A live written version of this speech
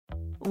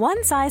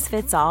One size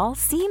fits all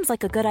seems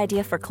like a good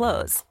idea for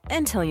clothes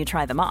until you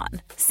try them on.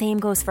 Same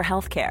goes for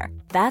healthcare.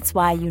 That's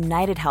why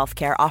United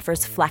Healthcare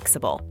offers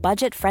flexible,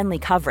 budget-friendly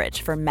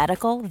coverage for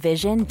medical,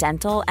 vision,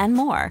 dental, and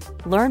more.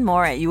 Learn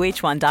more at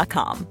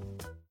uh1.com.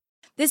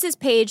 This is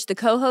Paige, the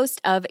co-host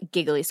of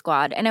Giggly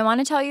Squad, and I want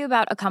to tell you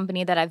about a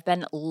company that I've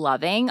been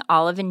loving,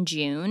 Olive &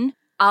 June.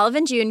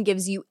 Olive & June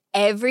gives you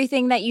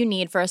everything that you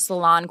need for a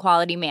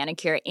salon-quality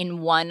manicure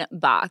in one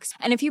box.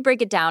 And if you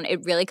break it down,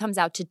 it really comes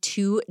out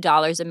to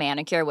 $2 a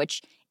manicure,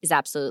 which is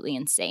absolutely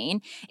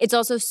insane. It's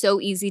also so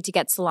easy to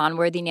get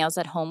salon-worthy nails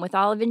at home with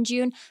Olive &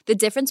 June. The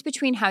difference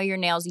between how your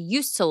nails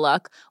used to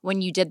look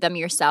when you did them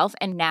yourself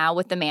and now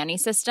with the Mani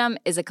system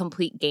is a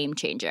complete game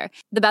changer.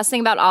 The best thing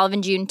about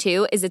Olive & June,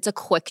 too, is it's a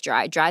quick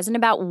dry. Dries in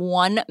about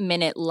 1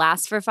 minute,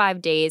 lasts for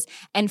 5 days,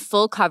 and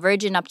full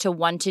coverage in up to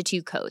 1 to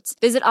 2 coats.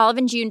 Visit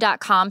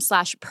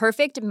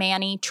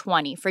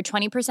oliveandjune.com/perfectmani20 for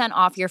 20%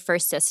 off your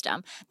first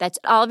system. That's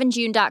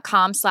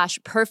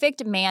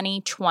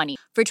oliveandjune.com/perfectmani20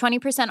 for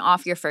 20%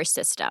 off your first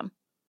system.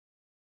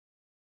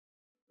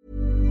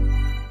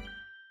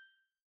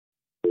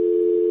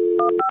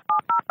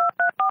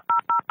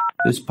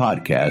 This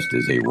podcast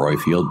is a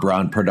Royfield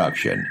Brown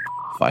production.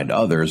 Find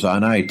others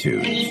on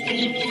iTunes.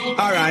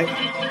 All right.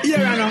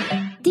 Here I know.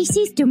 This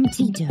is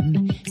Dumpty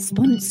Dum,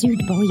 sponsored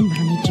by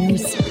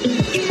managers.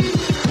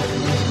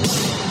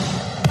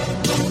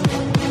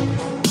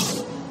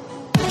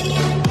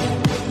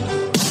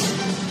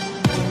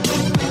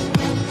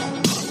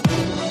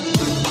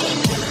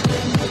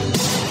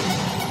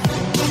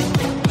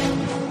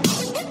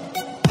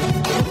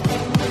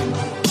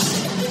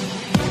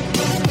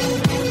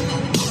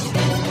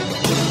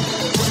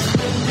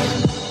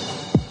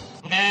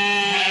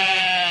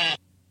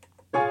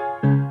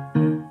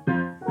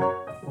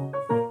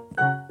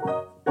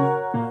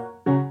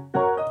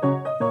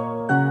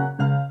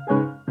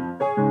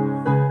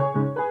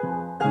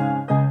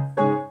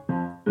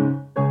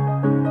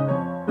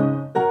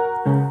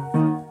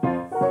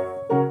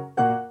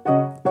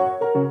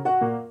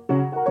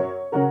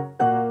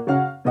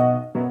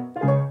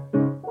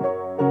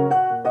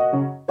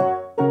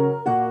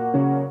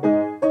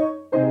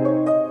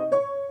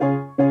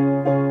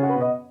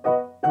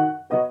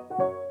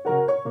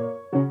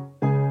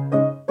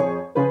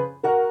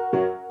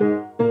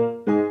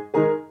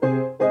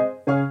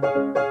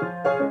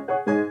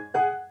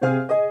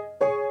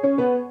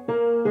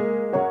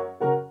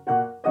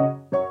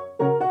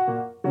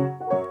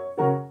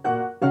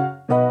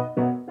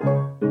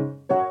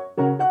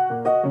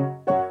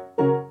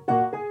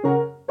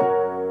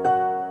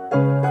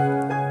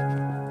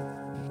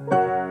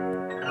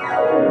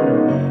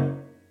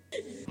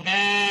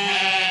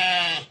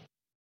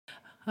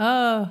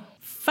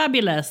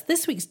 Fabulous.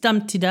 This week's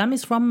Dumpty Dum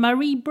is from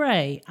Marie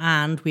Bray,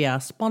 and we are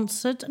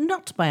sponsored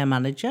not by a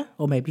manager,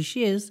 or maybe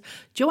she is,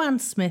 Joanne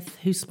Smith,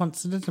 who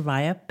sponsored us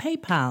via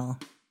PayPal.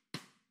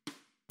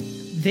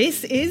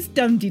 This is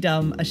Dumpty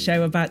Dum, a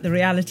show about the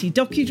reality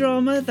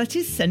docudrama that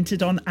is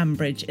centred on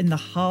Ambridge in the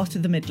heart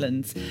of the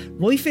Midlands.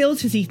 Royfield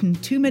has eaten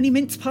too many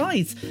mince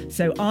pies,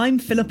 so I'm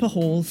Philippa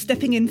Hall,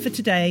 stepping in for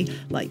today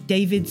like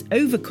David's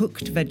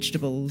overcooked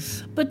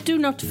vegetables. But do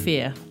not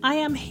fear, I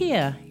am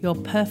here, your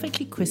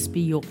perfectly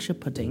crispy Yorkshire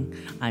pudding.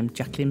 I'm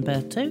Jacqueline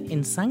Berthaud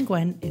in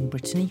Saint-Gwen in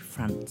Brittany,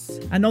 France.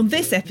 And on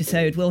this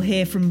episode, we'll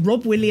hear from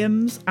Rob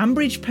Williams,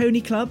 Ambridge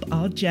Pony Club,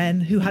 our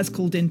Jen, who has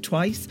called in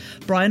twice,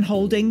 Brian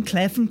Holding,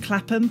 Claire from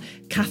Clapham,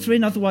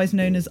 Catherine, otherwise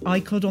known as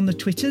iCod on the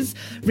Twitters,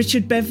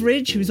 Richard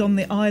Beveridge, who's on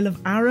the Isle of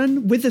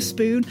Arran,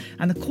 Witherspoon,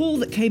 and a call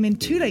that came in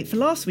too late for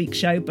last week's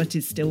show but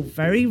is still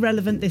very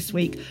relevant this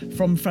week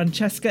from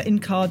Francesca in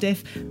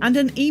Cardiff, and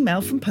an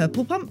email from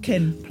Purple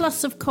Pumpkin.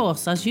 Plus, of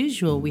course, as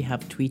usual, we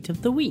have Tweet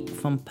of the Week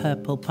from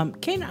Purple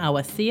Pumpkin,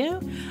 our Theo,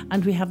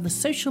 and we have the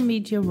social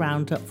media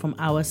roundup from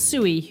our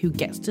Sui, who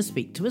gets to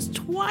speak to us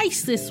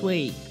twice this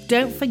week.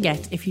 Don't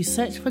forget, if you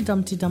search for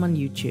Dumpty Dum on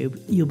YouTube,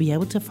 you'll be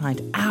able to find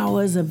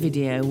hours of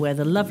video where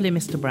the lovely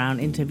Mr. Brown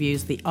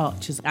interviews the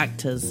Archers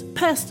actors.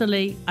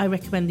 Personally, I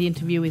recommend the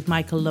interview with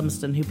Michael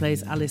Lumsden, who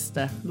plays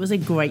Alistair. It was a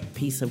great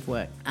piece of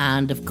work.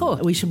 And of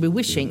course, we should be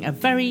wishing a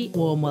very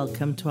warm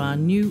welcome to our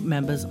new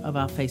members of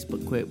our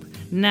Facebook group.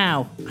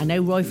 Now, I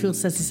know Royfield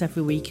says this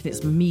every week, and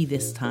it's me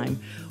this time.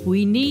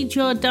 We need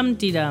your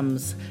Dumpty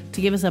Dums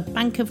to give us a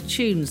bank of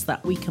tunes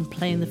that we can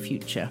play in the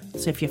future.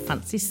 So if you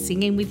fancy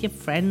singing with your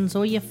friends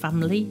or your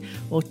family,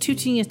 or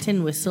tooting your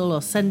tin whistle,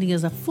 or sending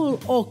us a full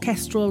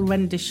orchestral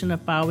rendition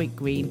of Barwick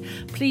Green,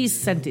 please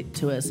send it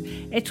to us.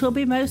 It will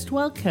be most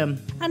welcome.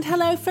 And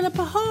hello,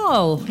 Philippa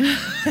Hall.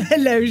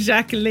 Hello,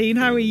 Jacqueline.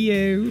 How are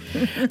you?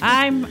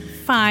 I'm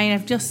fine.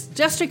 I'm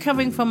just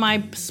recovering from my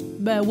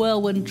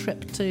whirlwind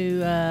trip to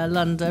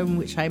London,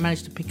 which I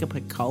managed to pick up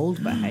a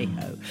cold, but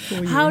hey-ho.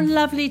 How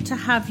lovely to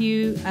have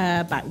you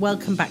back.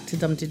 Welcome back to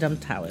Dumpty Dum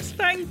Towers.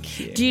 Thank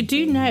you. Do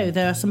you know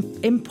there are some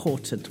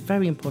important,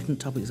 very important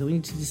topics that we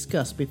need to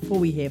discuss before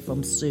we hear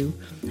from Sue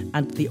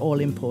and the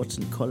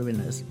all-important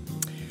caller-inners?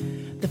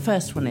 The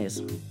first one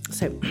is,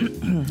 so,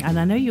 and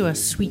I know you're a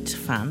sweet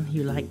fan,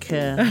 you like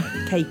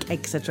cake,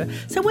 etc.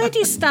 So where do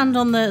you stand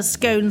on the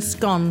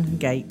scone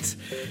gate?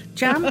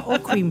 Jam or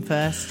cream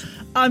first?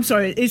 I'm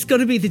sorry, it's got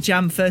to be the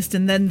jam first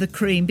and then the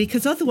cream,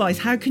 because otherwise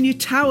how can you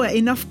tower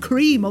enough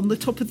cream on the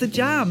top of the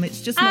jam?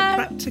 It's just not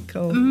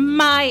practical.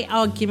 My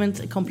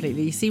argument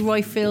completely. You see,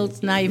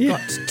 Royfield, now you've got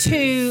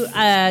two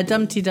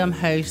Dumpty Dum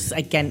hosts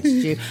against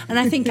you. And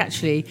I think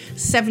actually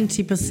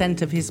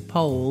 70% of his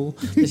poll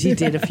that he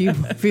did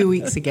a few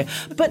weeks ago.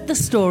 But the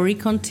story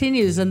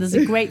continues, and there's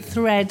a great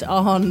thread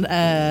on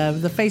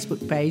the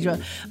Facebook page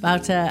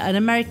about an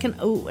American,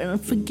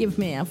 forgive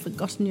me, I've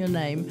forgotten your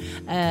name,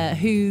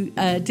 who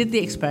did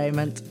the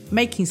experiment,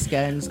 making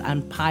scones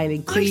and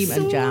piling cream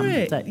and jam.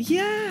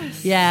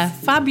 Yes. Yeah,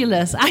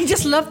 fabulous. I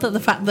just love the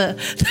fact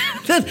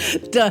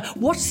that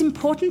what's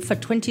important for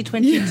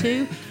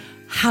 2022?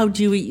 How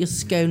do you eat your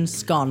scone?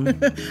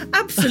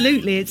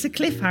 Absolutely, it's a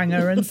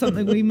cliffhanger and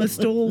something we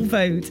must all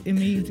vote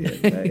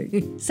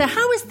immediately. So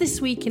how is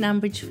this week in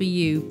Ambridge for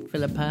you,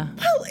 Philippa?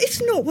 Well,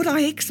 it's not what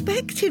I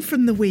expected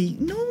from the week.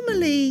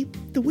 Normally,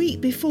 the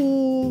week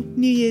before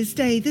New Year's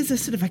Day, there's a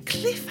sort of a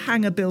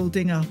cliffhanger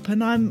building up,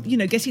 and I'm,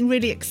 getting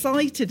really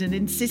excited and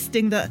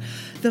insisting that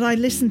I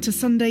listen to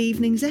Sunday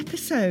evening's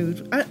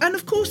episode. And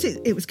of course,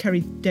 it was Kerry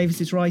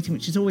Davis's writing,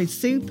 which is always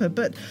super,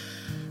 but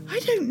I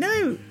don't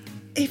know.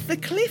 If the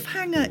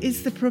cliffhanger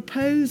is the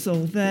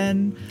proposal,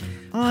 then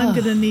I'm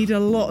going to need a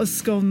lot of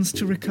scones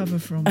to recover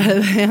from.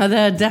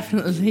 They're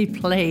definitely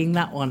playing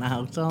that one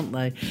out, aren't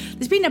they?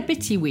 There's been a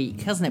bitty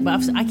week, hasn't it?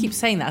 But I keep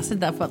saying that. I said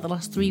that for about the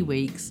last 3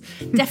 weeks.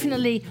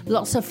 Definitely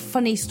lots of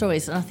funny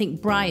stories. And I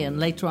think Brian,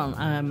 later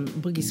on,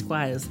 Boogie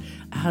Squires,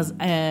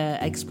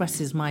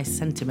 expresses my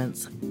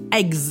sentiments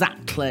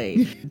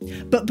exactly.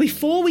 But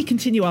before we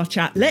continue our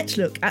chat, let's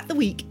look at the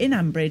week in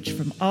Ambridge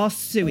from our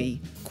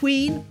Suey,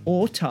 Queen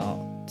or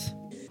Tart.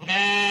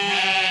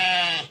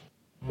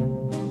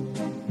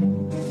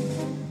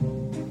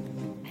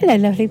 Hello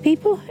lovely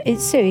people,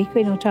 it's Suey,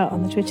 Queen or Tart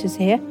on the Twitters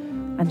here,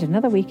 and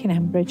another week in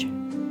Ambridge.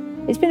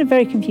 It's been a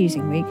very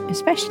confusing week,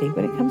 especially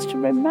when it comes to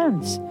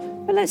romance.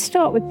 But let's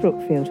start with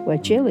Brookfield, where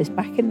Jill is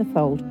back in the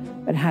fold,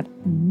 but had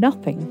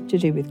nothing to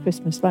do with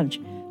Christmas lunch.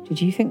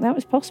 Did you think that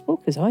was possible?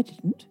 Because I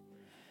didn't.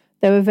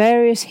 There were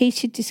various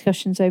heated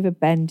discussions over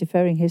Ben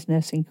deferring his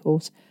nursing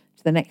course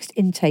to the next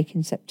intake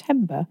in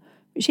September,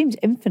 which seems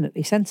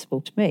infinitely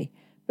sensible to me.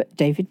 But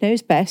David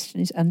knows best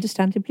and is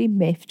understandably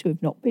miffed to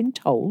have not been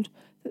told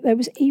that there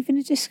was even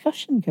a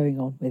discussion going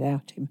on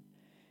without him.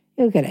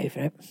 He'll get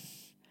over it.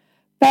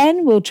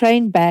 Ben will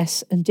train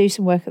Bess and do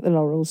some work at the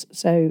Laurels,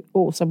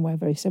 or somewhere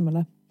very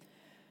similar.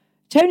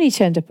 Tony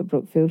turned up at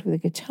Brookfield with a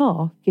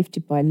guitar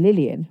gifted by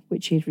Lillian,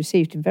 which he had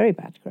received in very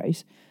bad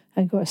grace,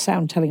 and got a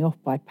sound telling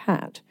off by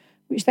Pat,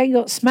 which then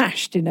got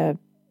smashed in a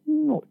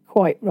not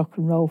quite rock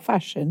and roll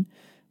fashion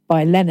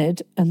by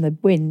Leonard and the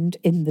wind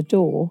in the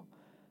door.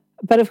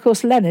 But of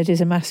course Leonard is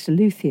a master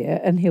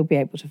luthier and he'll be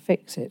able to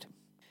fix it.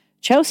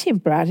 Chelsea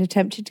and Brad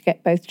attempted to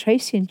get both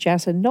Tracy and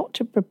Jazza not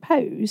to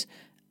propose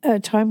at a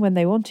time when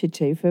they wanted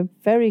to, for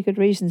very good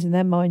reasons in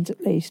their minds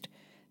at least.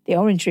 The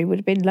orangery would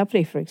have been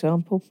lovely, for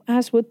example,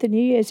 as would the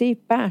New Year's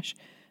Eve bash.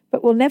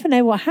 But we'll never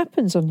know what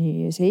happens on New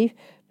Year's Eve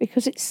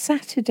because it's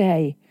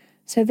Saturday,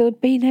 so there would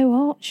be no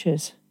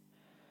archers.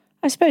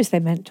 I suppose they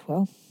meant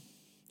well.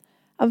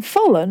 And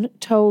Follen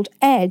told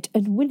Ed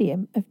and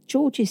William of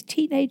George's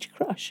teenage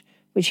crush,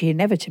 which he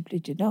inevitably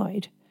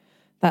denied.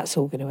 That's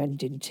all going to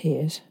end in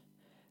tears.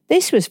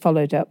 This was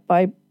followed up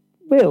by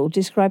Will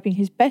describing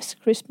his best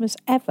Christmas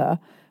ever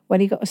when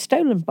he got a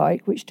stolen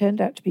bike, which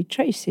turned out to be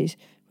Tracy's,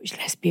 which,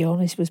 let's be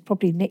honest, was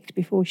probably nicked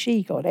before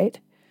she got it.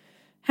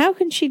 How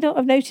can she not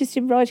have noticed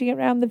him riding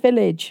around the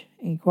village?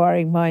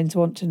 Inquiring minds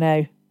want to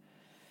know.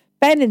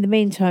 Ben, in the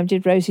meantime,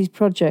 did Rosie's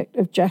project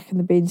of Jack and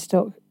the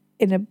Beanstalk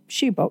in a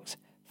shoebox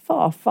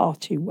far, far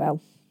too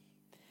well.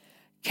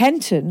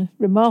 Kenton,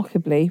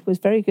 remarkably, was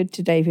very good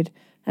to David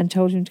and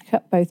told him to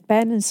cut both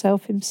Ben and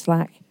Selphim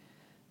slack.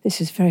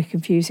 This is very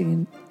confusing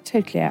and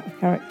totally out of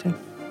character.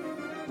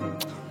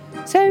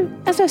 So,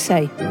 as I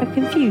say, a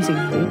confusing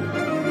week.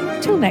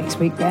 Till next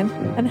week then,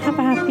 and have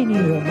a happy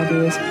New Year, my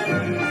dears.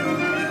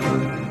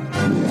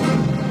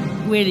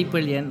 Really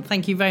brilliant.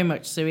 Thank you very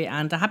much, Suey,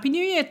 and a Happy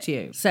New Year to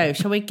you. So,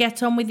 shall we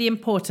get on with the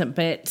important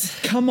bit?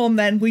 Come on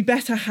then, we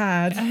better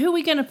had. Who are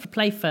we going to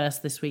play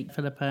first this week,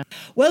 Philippa?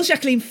 Well,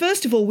 Jacqueline,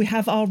 first of all, we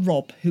have our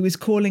Rob, who is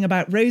calling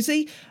about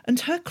Rosie and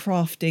her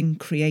crafting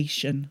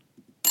creation.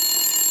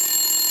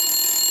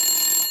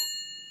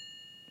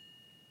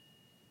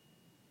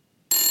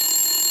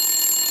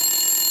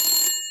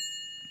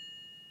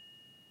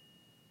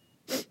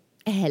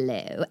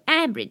 Hello,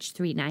 Ambridge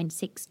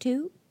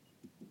 3962.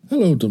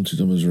 Hello, Dumpty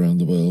Dummers around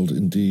the world.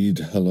 Indeed,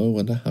 hello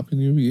and a Happy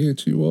New Year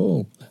to you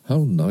all. How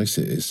nice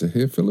it is to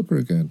hear Philippa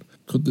again.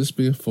 Could this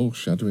be a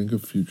foreshadowing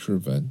of future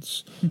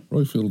events?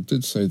 Royfield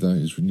did say that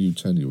his renewed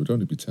tenure would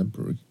only be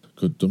temporary.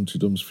 Could Dumpty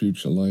Dum's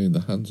future lie in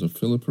the hands of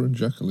Philippa and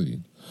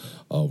Jacqueline?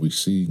 Are we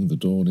seeing the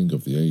dawning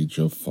of the age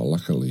of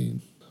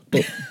Philacqueline?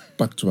 But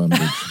back to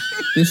Ambridge.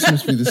 This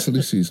seems to be the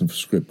silly season for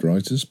script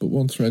writers, but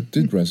one thread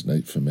did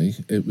resonate for me.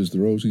 It was the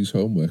Rosie's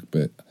homework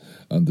bit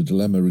and the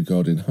dilemma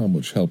regarding how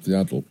much help the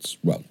adults,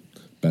 well,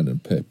 Ben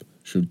and Pip,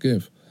 should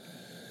give.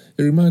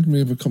 It reminded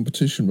me of a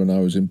competition when I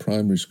was in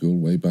primary school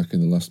way back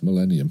in the last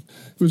millennium.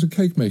 It was a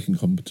cake-making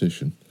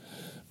competition.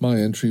 My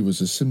entry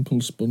was a simple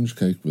sponge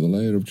cake with a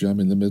layer of jam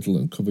in the middle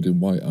and covered in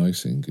white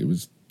icing. It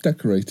was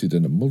decorated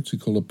in a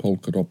multicoloured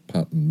polka dot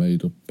pattern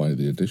made up by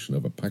the addition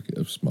of a packet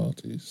of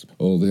Smarties.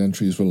 All the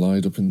entries were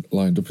lined up in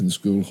the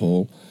school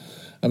hall,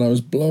 and I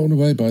was blown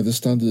away by the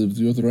standard of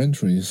the other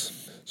entries.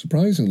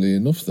 Surprisingly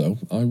enough, though,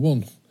 I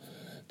won.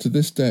 To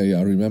this day,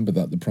 I remember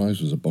that the prize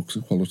was a box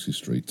of Quality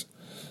Street.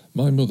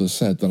 My mother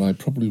said that I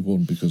probably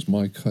won because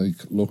my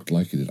cake looked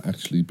like it had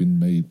actually been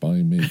made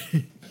by me.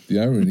 The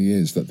irony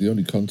is that the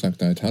only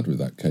contact I'd had with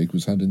that cake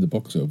was handing the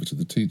box over to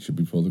the teacher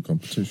before the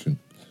competition.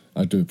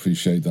 I do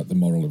appreciate that the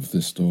moral of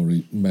this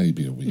story may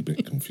be a wee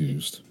bit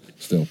confused.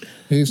 Still,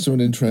 here's to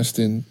an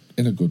interesting,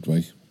 in a good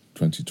way,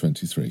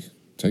 2023.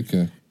 Take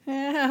care.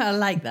 Yeah, I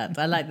like that,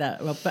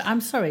 Rob. But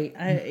I'm sorry,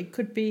 it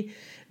could be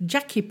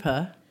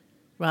Jackie-per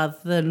rather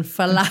than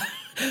Phalacaline.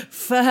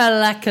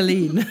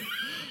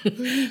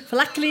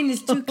 Phalacaline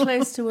is too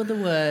close to other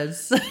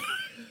words.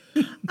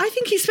 I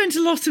think he spent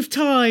a lot of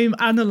time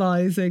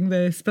analysing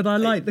this, but I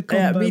like the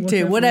combo. Yeah, me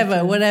too.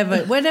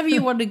 Whatever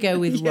you want to go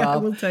with, yeah,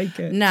 Rob. We'll take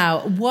it.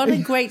 Now, what a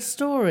great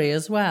story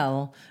as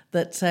well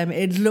that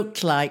it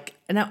looked like.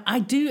 Now,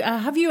 have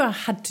you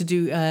had to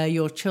do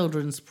your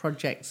children's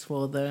projects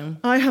for them?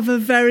 I have a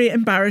very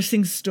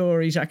embarrassing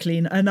story,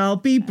 Jacqueline, and I'll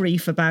be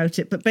brief about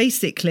it. But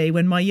basically,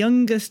 when my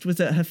youngest was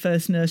at her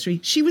first nursery,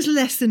 she was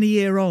less than a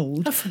year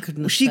old. Oh, for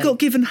goodness She sake. got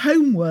given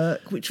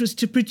homework, which was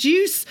to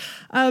produce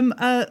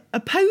a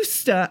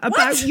poster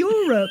about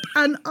Europe.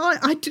 And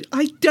I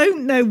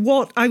don't know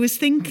what I was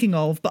thinking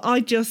of, but I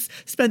just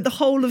spent the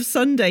whole of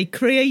Sunday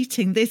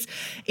creating this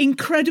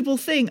incredible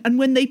thing. And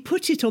when they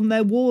put it on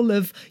their wall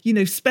of,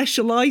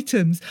 special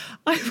items,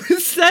 I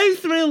was so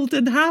thrilled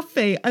and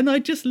happy. And I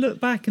just look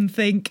back and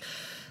think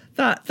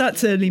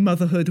that's early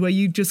motherhood, where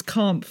you just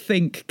can't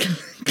think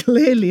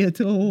clearly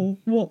at all.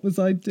 What was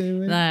I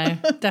doing? No,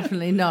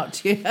 definitely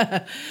not.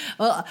 Yeah.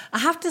 Well, I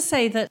have to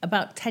say that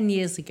about 10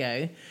 years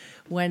ago,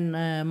 when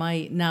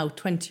my now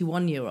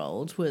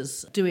 21-year-old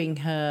was doing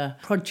her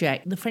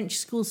project, the French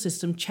school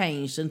system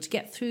changed, and to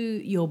get through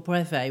your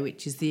brevet,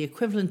 which is the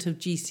equivalent of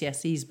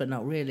GCSEs but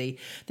not really,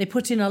 they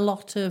put in a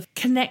lot of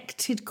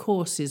connected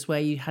courses where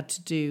you had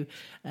to do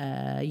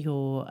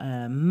your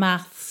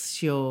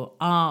maths, your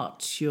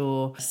art,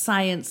 your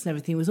science and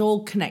everything. It was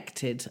all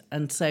connected.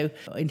 And so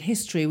in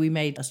history, we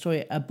made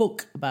a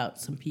book about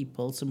some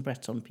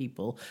Breton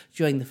people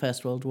during the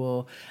First World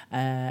War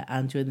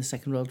and during the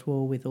Second World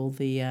War with all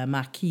the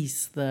Marquis,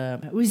 the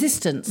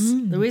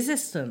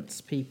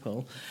resistance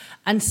people.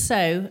 And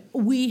so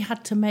she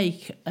had to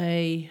make,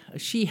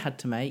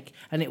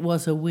 and it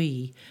was a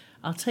we.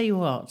 I'll tell you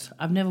what,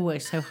 I've never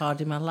worked so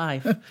hard in my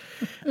life.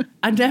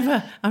 I've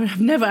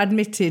never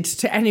admitted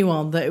to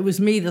anyone that it was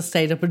me that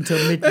stayed up until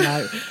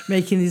midnight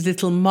making these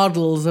little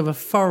models of a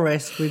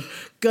forest with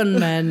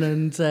gunmen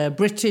and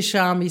British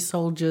Army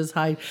soldiers.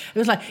 It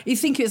was like, you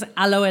think it was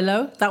Allo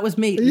Hello? That was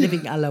me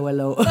living Allo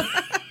Hello.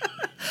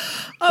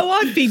 Oh,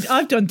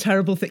 I've done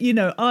terrible things.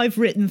 I've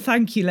written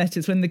thank you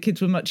letters when the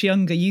kids were much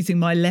younger using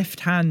my left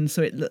hand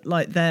so it looked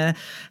like their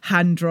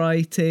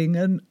handwriting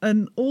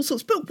and all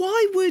sorts. But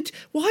why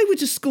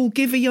would a school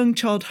give a young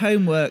child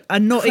homework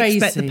and not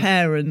expect the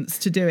parents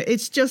to do it?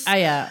 It's just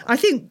I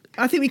think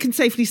we can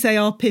safely say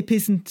our Pip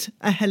isn't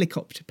a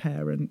helicopter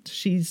parent.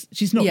 She's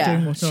not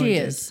doing what I did. She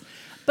is.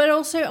 But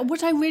also,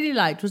 what I really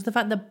liked was the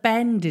fact that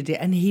Ben did it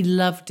and he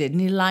loved it. And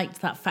he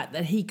liked that fact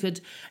that he could,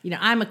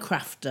 I'm a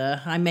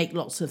crafter, I make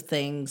lots of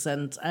things.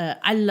 And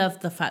I love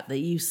the fact that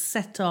you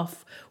set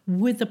off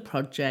with a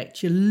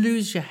project, you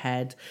lose your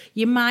head.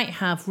 You might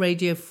have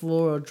Radio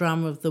 4 or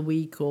Drama of the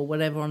Week or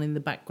whatever on in the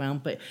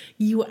background, but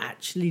you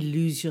actually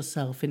lose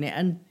yourself in it.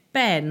 And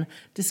Ben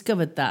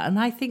discovered that, and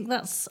I think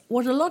that's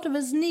what a lot of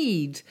us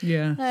need.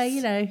 Yeah.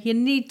 You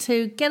need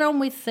to get on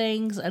with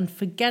things and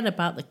forget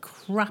about the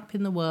crap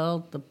in the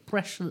world, the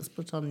pressure that's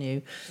put on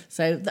you.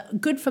 So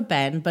good for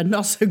Ben, but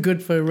not so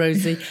good for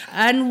Rosie,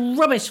 and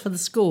rubbish for the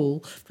school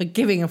for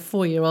giving a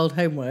 4-year-old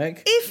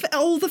homework. If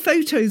all the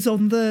photos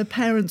on the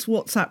parents'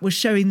 WhatsApp were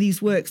showing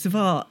these works of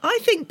art, I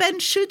think Ben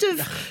should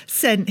have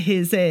sent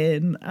his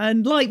in,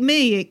 and like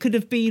me, it could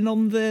have been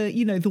on the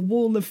the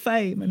wall of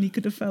fame, and he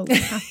could have felt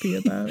happy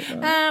about.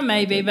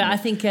 Maybe, but I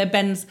think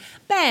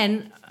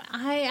Ben,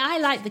 I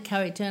like the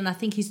character and I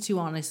think he's too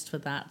honest for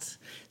that.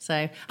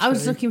 So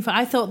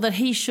I thought that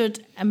he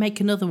should make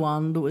another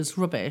one that was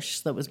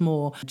rubbish, that was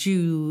more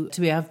due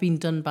to have been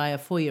done by a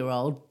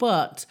 4-year-old,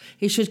 but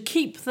he should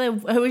keep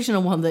the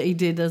original one that he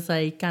did as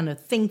a kind of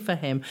thing for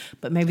him,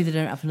 but maybe they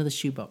don't have another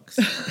shoebox.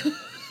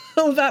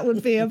 Oh, that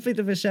would be a bit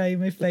of a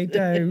shame if they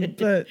don't.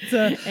 But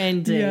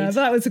Indeed. Yeah,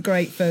 that was a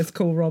great first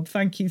call, Rob.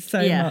 Thank you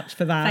so much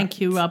for that.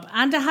 Thank you, Rob.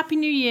 And a Happy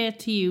New Year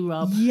to you,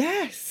 Rob.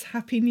 Yes,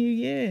 Happy New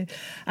Year.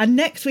 And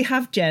next we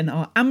have Jen,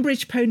 our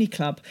Ambridge Pony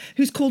Club,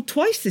 who's called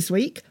twice this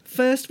week.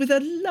 First with a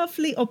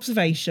lovely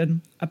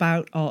observation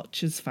about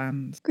Archers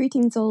fans.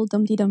 Greetings all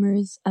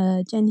Dum-Dee-Dummers,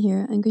 Jen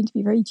here. I'm going to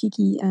be very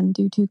cheeky and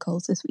do 2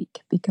 calls this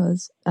week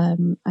because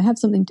I have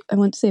something I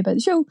want to say about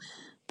the show,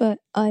 but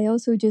I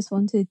also just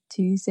wanted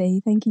to say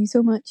thank you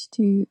so much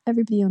to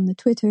everybody on the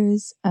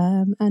Twitters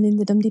and in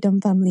the Dum-Dee-Dum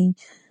family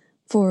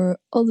for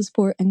all the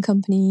support and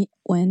company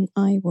when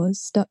I was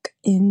stuck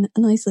in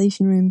an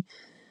isolation room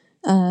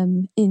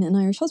in an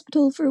Irish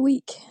hospital for a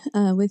week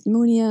with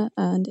pneumonia,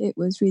 and it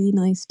was really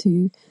nice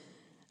to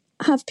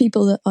have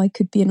people that I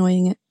could be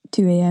annoying at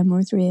 2 a.m.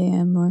 or 3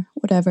 a.m. or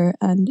whatever,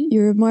 and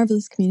you're a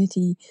marvellous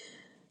community,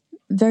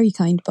 very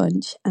kind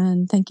bunch,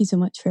 and thank you so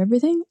much for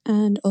everything.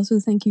 And also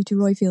thank you to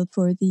Royfield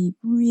for the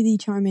really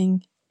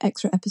charming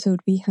extra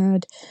episode we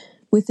had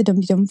with the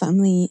Dum-Dee-Dum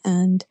family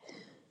and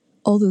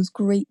all those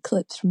great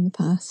clips from the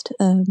past.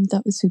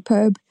 That was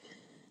superb.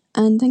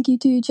 And thank you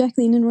to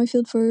Jacqueline and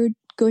Royfield for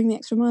going the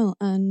extra mile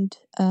and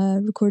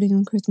recording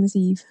on Christmas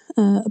Eve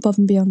above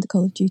and beyond the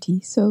Call of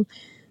Duty. So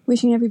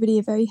wishing everybody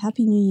a very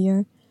happy new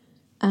year,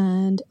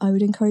 and I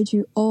would encourage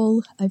you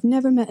all, I've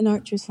never met an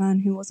Archers fan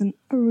who wasn't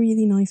a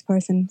really nice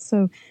person,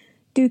 so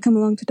do come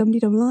along to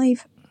Dum-Dee-Dum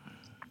Live.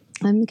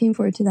 I'm looking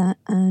forward to that,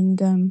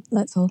 and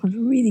let's all have a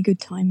really good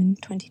time in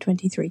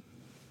 2023.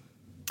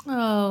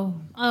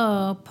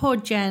 Oh, poor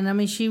Jen. I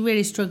mean, she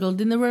really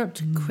struggled in the run up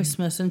to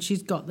Christmas, and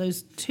she's got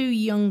those 2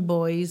 young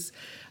boys.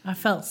 I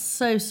felt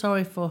so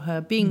sorry for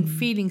her,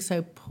 feeling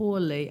so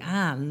poorly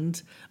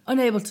and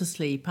unable to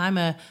sleep. I'm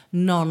a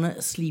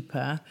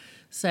non-sleeper,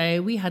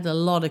 so we had a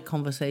lot of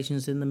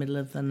conversations in the middle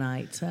of the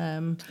night.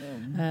 And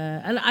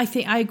I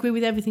think I agree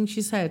with everything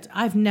she said.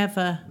 I've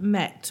never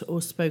met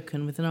or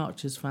spoken with an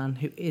Archers fan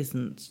who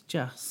isn't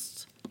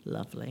just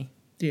lovely.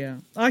 Yeah,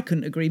 I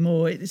couldn't agree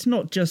more. It's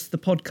not just the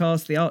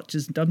podcast, the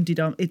Archers,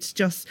 Dum-Dee-Dum. It's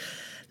just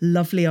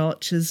lovely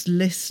Archers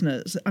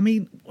listeners. I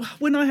mean,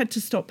 when I had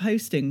to stop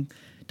hosting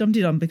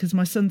Dum-Dee-Dum because of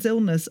my son's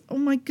illness, oh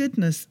my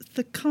goodness,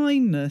 the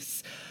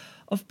kindness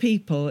of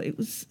people,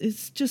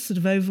 it's just sort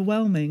of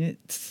overwhelming.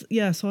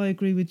 So I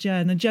agree with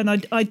Jen. And Jen,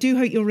 I do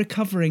hope you're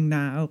recovering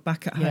now,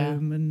 back at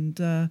home,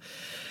 and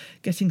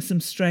getting some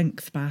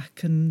strength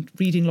back and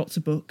reading lots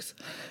of books.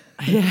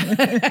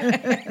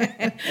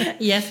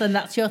 Yes, and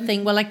that's your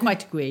thing. Well, I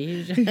quite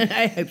agree.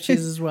 I hope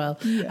she's as well.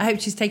 Yeah. I hope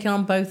she's taken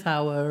on both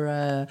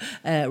our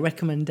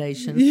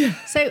recommendations. Yeah.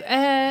 So,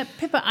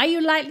 Pippa, are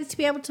you likely to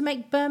be able to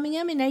make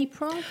Birmingham in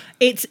April?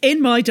 It's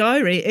in my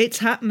diary. It's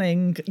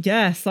happening.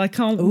 Yes, I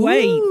can't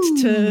wait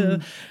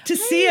to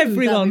see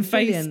everyone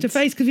face to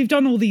face, because we've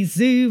done all these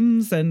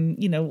Zooms and,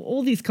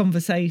 all these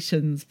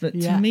conversations, but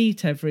to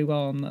meet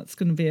everyone, that's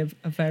going to be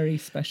a very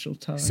special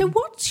time. So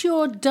what's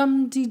your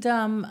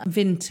Dum-Dee-Dum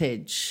vintage?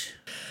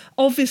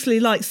 Obviously,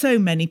 like so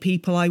many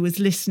people, I was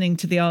listening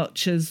to the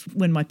Archers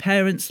when my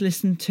parents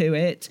listened to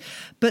it.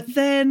 But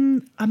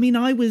then,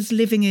 I was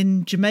living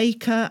in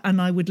Jamaica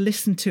and I would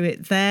listen to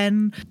it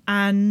then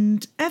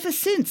and ever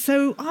since.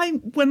 So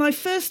when I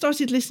first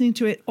started listening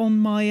to it on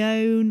my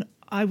own,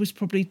 I was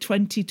probably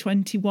 20,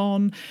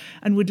 21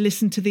 and would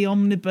listen to the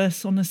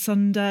omnibus on a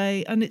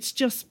Sunday. And it's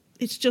just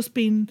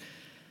been...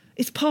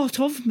 It's part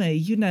of me,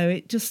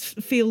 it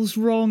just feels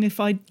wrong if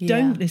I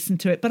don't listen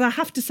to it. But I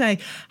have to say,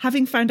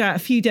 having found out a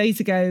few days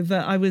ago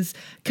that I was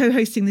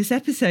co-hosting this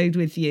episode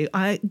with you,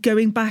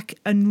 going back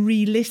and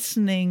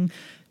re-listening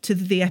to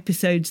the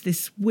episodes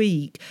this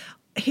week,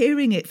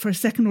 hearing it for a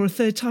second or a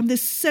third time,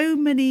 there's so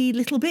many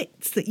little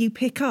bits that you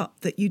pick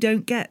up that you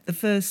don't get the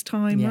first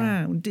time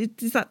round.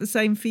 Is that the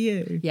same for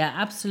you? Yeah,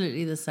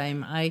 absolutely the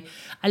same. I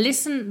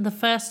listen the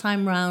first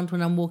time round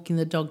when I'm walking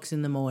the dogs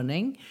in the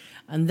morning.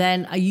 And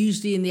then I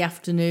usually in the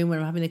afternoon when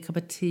I'm having a cup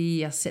of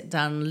tea, I sit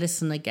down and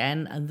listen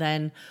again. And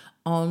then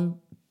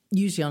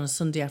usually on a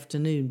Sunday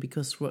afternoon,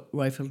 because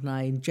Royfield and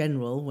I in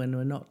general, when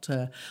we're not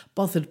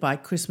bothered by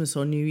Christmas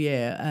or New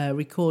Year,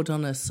 record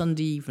on a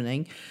Sunday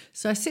evening.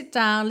 So I sit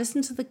down,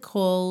 listen to the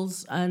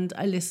calls, and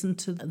I listen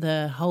to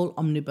the whole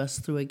omnibus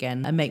through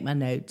again. I make my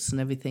notes and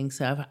everything.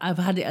 So I've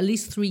had it at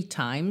least 3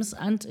 times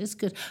and it's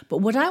good. But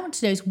what I want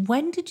to know is,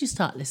 when did you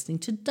start listening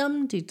to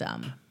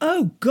Dum-Dee-Dum?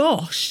 Oh,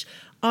 gosh.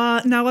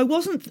 Now, I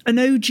wasn't an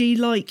OG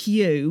like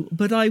you,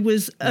 but I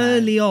was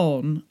early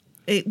on.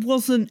 It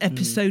wasn't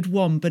episode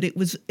 1, but it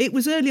was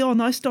early on.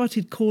 I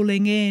started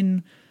calling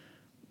in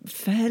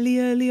fairly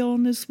early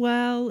on as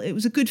well. It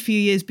was a good few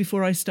years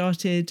before I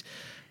started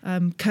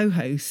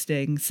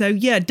co-hosting. So,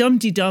 yeah,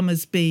 Dum-Dee-Dum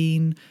has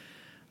been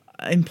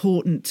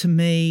important to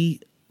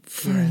me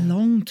for a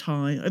long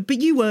time. But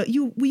were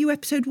you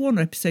episode 1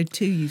 or episode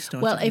 2 you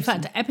started? Well, in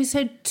fact,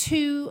 episode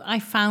 2, I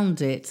found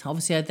it.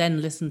 Obviously, I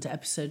then listened to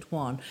episode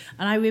 1.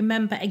 And I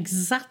remember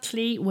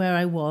exactly where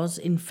I was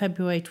in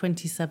February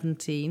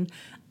 2017.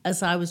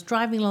 as I was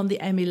driving along the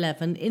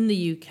M11 in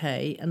the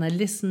UK, and I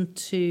listened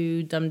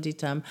to Dum Dee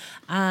Dum,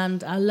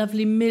 and our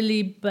lovely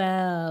Millie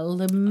Bell,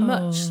 the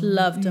much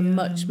loved and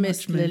much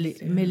missed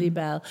Millie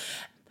Bell,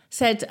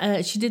 said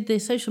she did the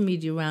social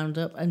media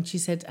roundup, and she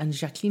said, and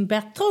Jacqueline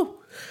Berthaud.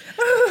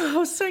 Oh, I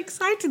was so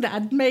excited that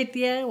I'd made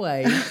the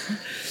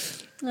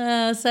airwaves.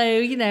 So,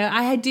 you know,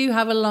 I do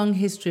have a long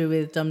history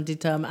with Dum Dee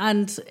Dum,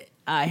 and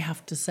I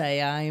have to say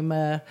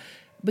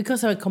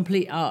because I'm a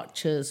complete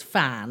Archers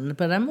fan,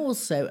 but I'm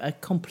also a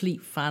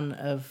complete fan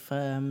of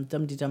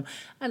Dum Dee Dum,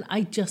 and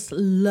I just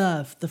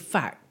love the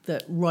fact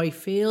that Roy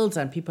Fields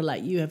and people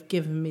like you have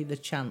given me the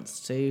chance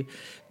to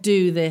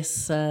do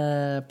this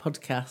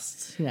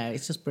podcast. You know,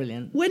 it's just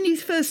brilliant. When you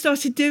first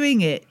started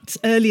doing it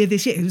earlier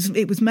this year,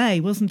 it was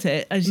May, wasn't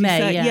it? As you May,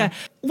 said, yeah.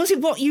 Was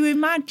it what you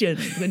imagined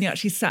when you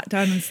actually sat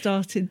down and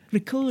started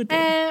recording?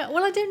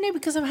 Well, I don't know,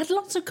 because I've had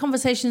lots of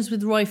conversations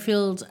with Roy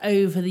Field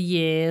over the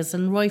years,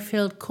 and Roy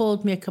Field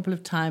called me a couple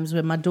of times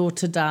when my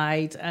daughter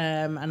died,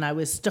 and I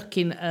was stuck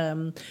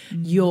in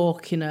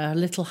York in a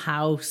little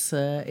house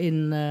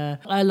in a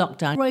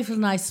lockdown. Roy Field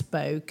and I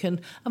spoke, and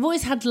I've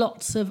always had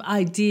lots of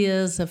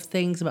ideas of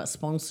things about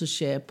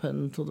sponsorship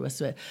and all the rest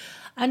of it.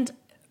 And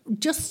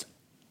just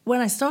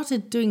when I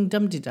started doing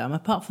Dum Dee Dum,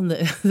 apart from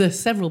the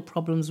several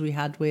problems we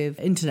had with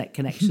internet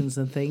connections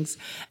and things,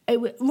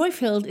 Roy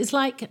Field is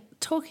like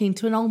talking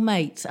to an old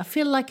mate. I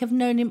feel like I've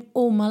known him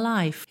all my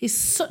life. He's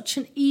such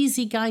an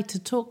easy guy to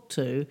talk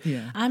to.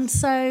 Yeah. And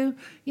so,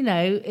 you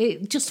know,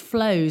 it just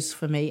flows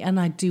for me. And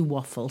I do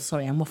waffle.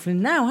 Sorry, I'm waffling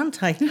now,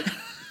 aren't I?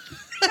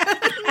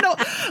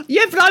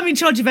 Yeah, but I'm in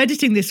charge of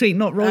editing this week,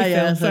 not Roy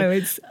Field, so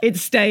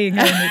it's staying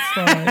in, it's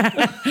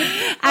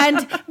fine.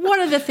 And one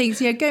of the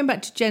things, you know, going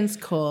back to Jen's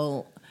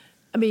call,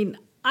 I mean,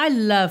 I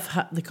love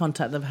the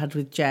contact that I've had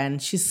with Jen.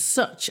 She's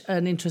such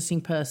an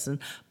interesting person.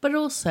 But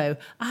also,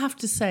 I have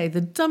to say,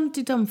 the Dum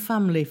Dee Dum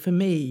family, for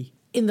me,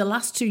 in the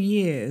last 2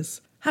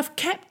 years, have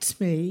kept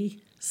me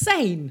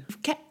sane.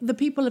 The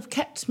people have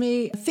kept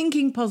me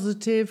thinking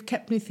positive,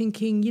 kept me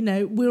thinking, you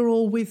know, we're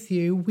all with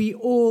you. We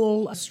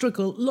all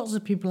struggle. Lots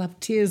of people have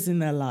tears in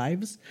their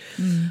lives.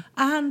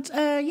 And,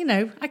 you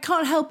know, I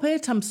can't help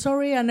it. I'm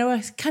sorry. I know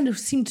I kind of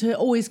seem to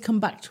always come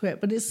back to it,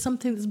 but it's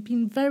something that's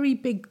been very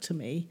big to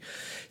me.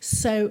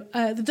 So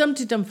the Dum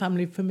Dee Dum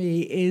family for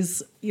me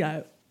is, you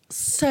know,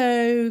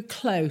 so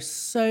close,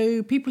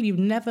 so people you've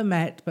never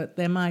met, but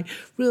they're my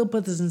real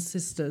brothers and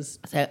sisters.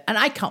 So, and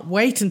I can't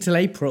wait until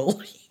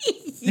April.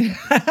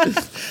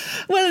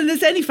 Well, and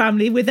as any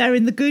family, we're there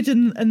in the good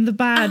and the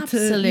bad.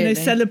 Absolutely. To, you know,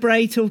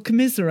 celebrate or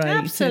commiserate.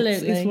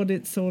 Absolutely. It's what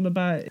it's all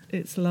about.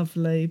 It's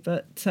lovely.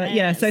 But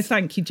yeah, so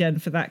thank you, Jen,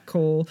 for that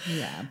call.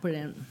 Yeah,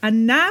 brilliant.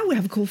 And now we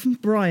have a call from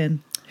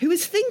Brian, who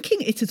is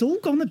thinking it has all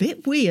gone a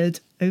bit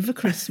weird over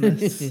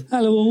Christmas.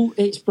 Hello all,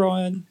 it's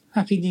Brian.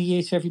 Happy New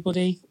Year to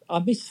everybody. I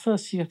missed the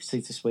first few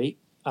episodes this week,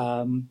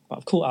 but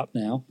I've caught up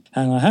now.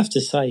 And I have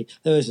to say,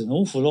 there is an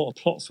awful lot of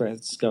plot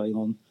threads going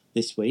on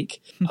this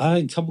week. I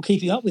had trouble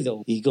keeping up with it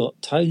all. You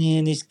got Tony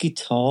and his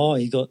guitar.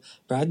 You got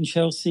Brad and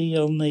Chelsea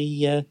on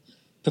the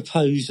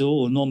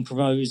proposal or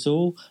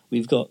non-proposal.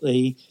 We've got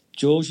the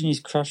George and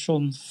his crush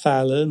on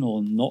Fallon,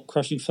 or not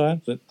crushing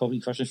Fallon, but probably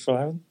crushing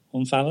Fallon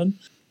on Fallon.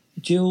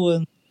 Jill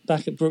and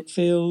back at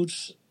Brookfield.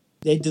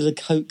 The end of the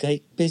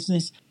Coatgate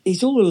business.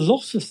 It's all a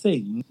lot of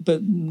things,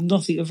 but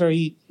nothing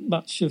very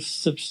much of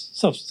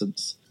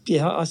substance.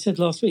 Yeah, I said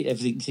last week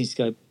everything seems to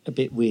go a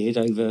bit weird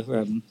over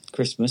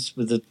Christmas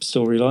with the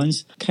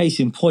storylines. Case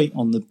in point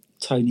on the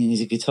Tony and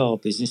his guitar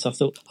business, I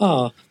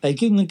thought, they've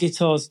given the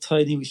guitar to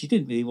Tony, which he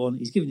didn't really want.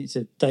 He's giving it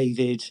to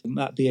David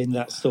at the end of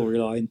that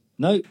storyline.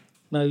 No,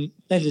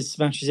 Leonard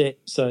smashes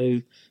it,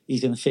 so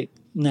he's going to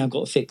now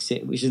got to fix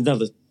it, which is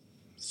another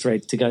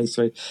thread to go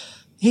through.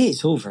 Yeah,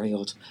 it's all very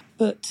odd.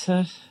 But,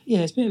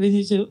 yeah, it's been an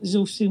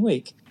exhausting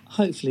week.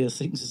 Hopefully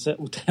things will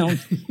settle down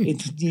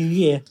into the new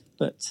year.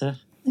 But I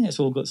think that's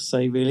all I've got to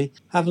say, really.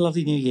 Have a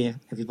lovely new year,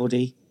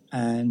 everybody.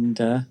 And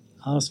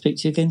I'll speak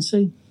to you again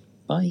soon.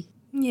 Bye.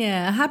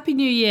 Yeah, Happy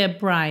New Year,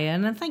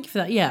 Brian, and thank you for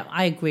that. Yeah,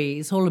 I agree.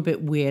 It's all a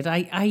bit weird.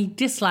 I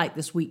dislike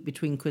this week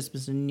between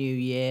Christmas and New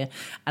Year,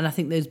 and I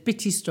think there's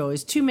bitty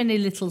stories, too many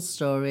little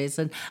stories.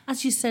 And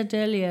as you said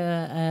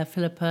earlier,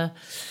 Philippa,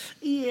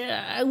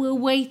 yeah, we're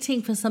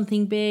waiting for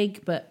something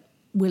big, but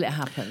will it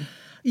happen?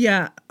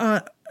 Yeah,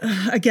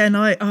 again,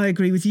 I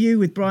agree with you,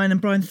 with Brian. And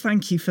Brian,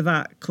 thank you for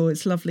that call.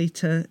 It's lovely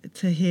to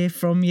hear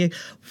from you.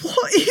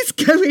 What is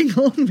going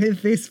on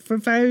with this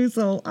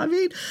proposal? I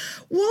mean,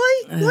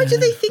 why do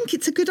they think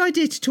it's a good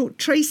idea to talk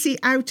Tracy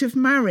out of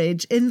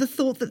marriage in the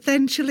thought that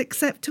then she'll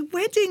accept a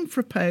wedding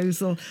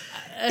proposal?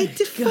 It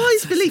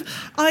defies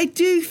belief. I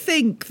do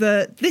think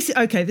that this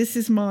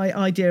is my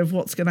idea of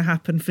what's going to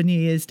happen for New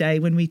Year's Day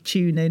when we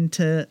tune in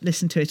to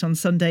listen to it on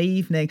Sunday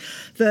evening,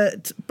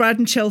 that Brad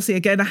and Chelsea are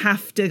going to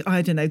have to,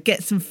 I don't know,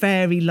 get some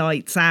fairy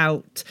lights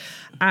out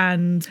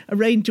and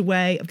arrange a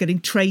way of getting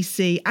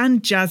Tracy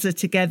and Jazza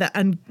together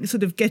and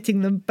sort of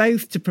getting them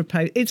both to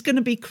propose. It's going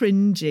to be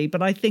cringy,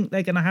 but I think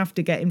they're going to have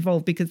to get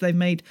involved because they've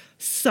made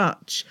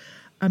such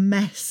a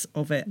mess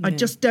of it. I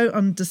just don't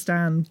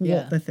understand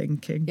what they're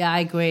thinking. Yeah, I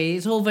agree.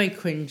 It's all very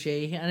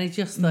cringy, and it's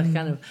just the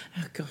kind of,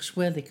 oh gosh,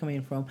 where are they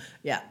coming from?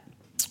 Yeah.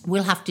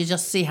 We'll have to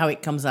just see how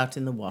it comes out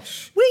in the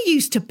wash. We're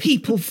used to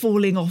people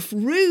falling off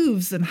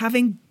roofs and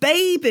having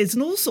babies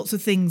and all sorts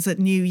of things at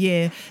New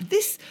Year.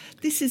 This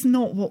is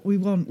not what we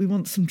want. We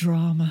want some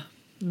drama.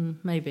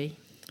 Maybe.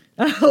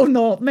 Oh,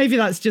 not. Maybe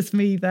that's just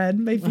me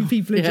then. Maybe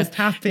people are just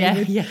happy.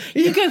 Yeah.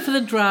 You go for the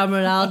drama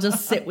and I'll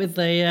just sit with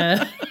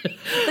the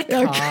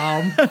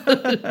calm.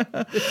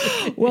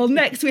 Well,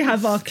 next we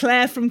have our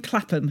Claire from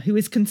Clapham, who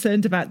is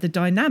concerned about the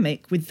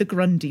dynamic with the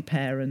Grundy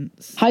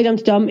parents. Hi, Dum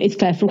to Dum. It's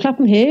Claire from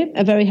Clapham here.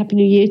 A very happy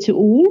new year to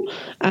all.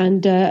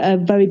 And a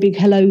very big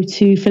hello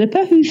to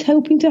Philippa, who's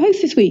helping to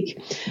host this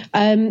week.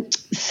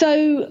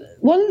 So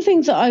one of the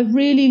things that I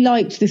really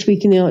liked this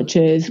week in The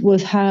Archers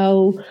was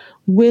how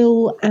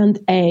Will and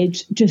Ed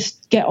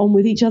just get on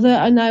with each other.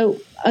 I know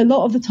a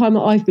lot of the time that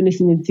I've been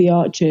listening to The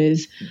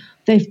Archers,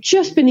 they've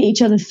just been at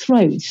each other's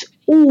throats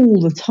all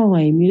the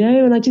time,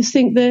 and I just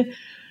think that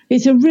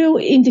it's a real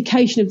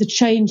indication of the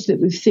change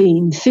that we've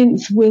seen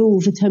since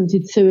Will's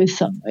attempted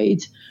suicide,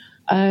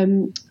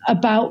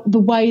 about the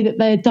way that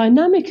their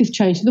dynamic has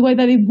changed, the way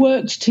that they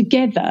worked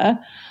together,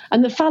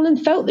 and that Fallon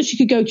felt that she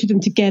could go to them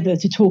together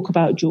to talk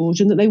about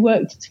George, and that they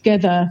worked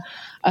together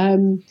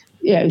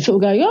sort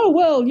of going, oh,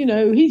 well,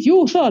 he's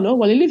your son. Oh,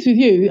 well, he lives with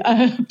you.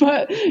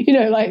 But,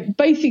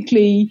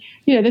 basically,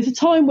 there's a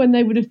time when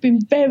they would have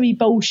been very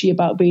bolshy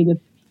about being the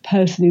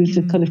person who's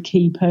the kind of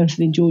key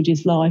person in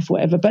George's life,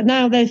 whatever. But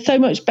now they're so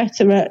much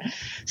better at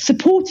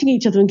supporting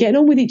each other and getting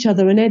on with each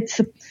other, and Ed's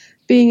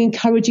being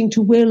encouraging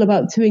to Will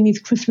about doing his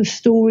Christmas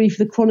story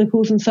for the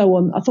Chronicles and so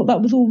on. I thought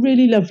that was all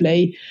really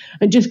lovely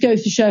and just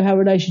goes to show how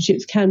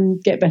relationships can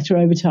get better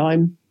over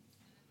time.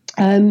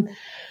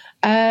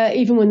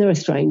 Even when they're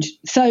estranged.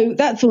 So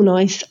that's all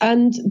nice. But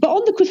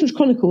on the Christmas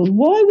Chronicles,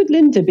 why would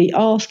Linda be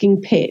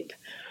asking Pip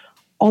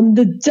on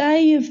the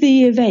day of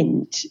the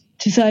event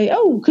to say,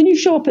 oh, can you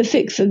show up at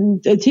 6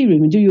 in a tea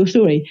room and do your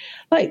story?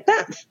 Like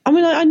that's,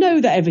 I know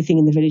that everything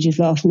in the village is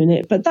last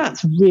minute, but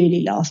that's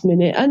really last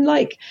minute. And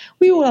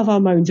we all have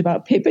our moans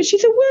about Pip, but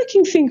she's a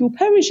working single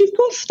parent. She's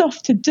got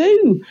stuff to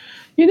do.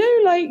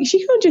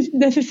 She can't just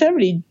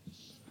necessarily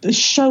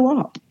show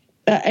up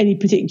at any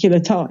particular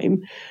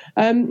time.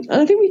 And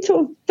I think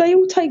they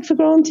all take for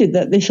granted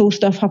that this all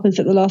stuff happens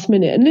at the last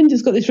minute. And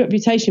Linda's got this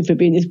reputation for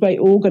being this great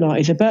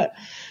organiser, but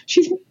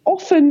she's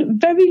often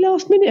very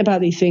last minute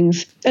about these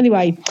things.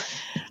 Anyway,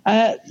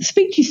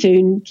 speak to you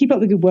soon. Keep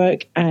up the good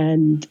work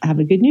and have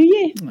a good new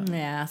year.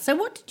 Yeah. So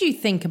what did you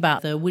think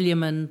about the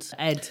William and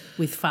Ed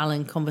with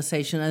Fallon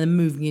conversation and then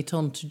moving it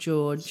on to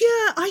George?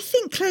 Yeah, I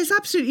think Claire's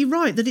absolutely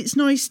right that it's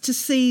nice to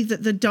see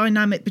that the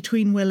dynamic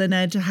between Will and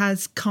Ed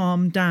has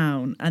calmed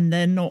down and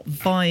they're not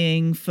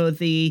vying for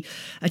the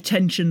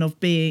attention of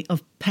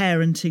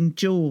parenting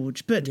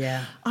George. But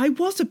I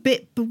was a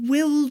bit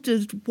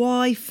bewildered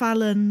why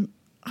Fallon,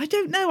 I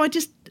don't know,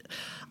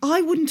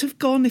 I wouldn't have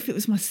gone if it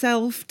was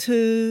myself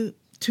to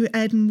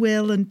Ed and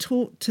Will and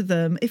talked to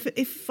them.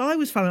 If I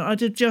was Fallon,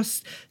 I'd have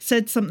just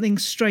said something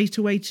straight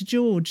away to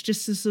George,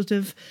 just to sort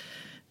of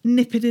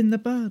nip it in the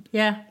bud.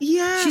 Yeah.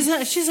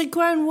 Yeah. She's a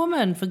grown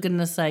woman, for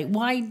goodness sake.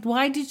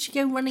 Why did she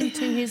go running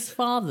to his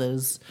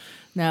father's?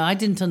 No, I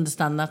didn't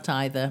understand that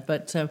either.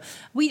 But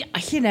we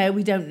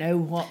don't know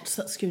what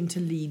that's going to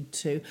lead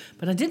to.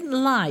 But I didn't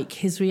like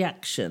his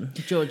reaction,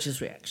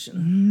 George's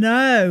reaction.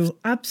 No,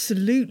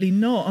 absolutely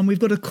not. And we've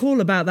got a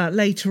call about that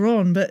later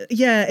on. But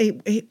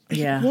it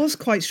was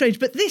quite strange.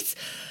 But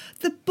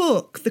the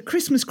book, The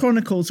Christmas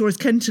Chronicles, or as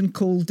Kenton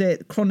called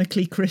it,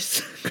 Chronically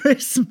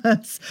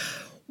Christmas.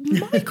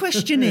 My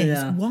question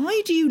is,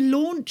 why do you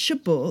launch a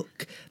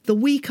book the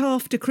week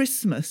after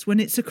Christmas when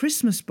it's a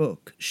Christmas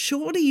book?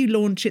 Surely you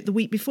launch it the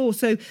week before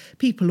so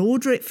people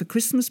order it for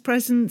Christmas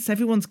presents,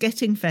 everyone's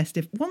getting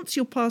festive. Once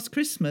you're past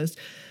Christmas,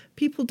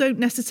 people don't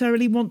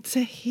necessarily want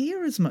to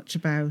hear as much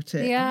about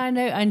it. Yeah, I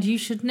know. And you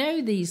should know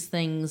these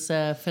things,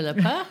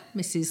 Philippa,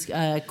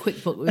 Mrs.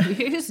 Quick Book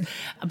Reviews.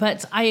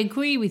 But I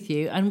agree with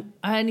you. And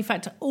in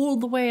fact, all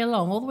the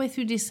way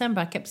through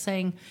December, I kept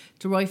saying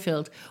to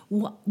Royfield,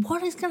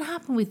 what is going to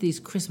happen with these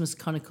Christmas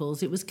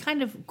Chronicles? It was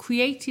kind of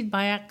created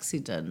by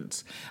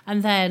accident.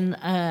 And then...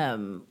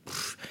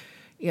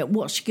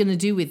 what's she going to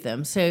do with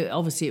them? So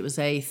obviously it was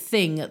a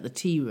thing at the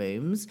tea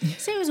rooms.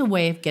 So it was a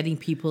way of getting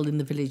people in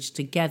the village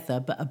together.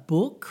 But a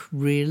book,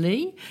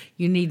 really?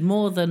 You need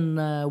more than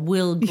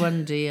Will,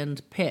 Grundy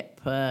and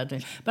Pip.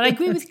 But I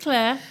agree with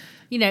Claire.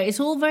 It's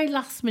all very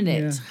last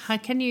minute. Yeah. How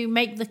can you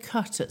make the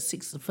cut at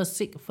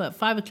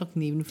 5 o'clock in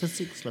the evening for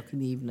 6 o'clock in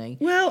the evening?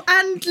 Well,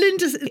 and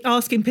Linda's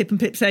asking Pip and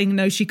Pip saying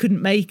no, she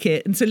couldn't make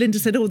it. And so Linda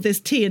said, oh, there's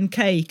tea and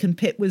cake. And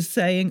Pip was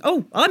saying,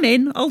 oh, I'm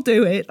in, I'll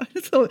do it. I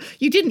thought,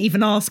 you didn't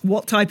even ask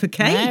what type of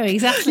cake. No,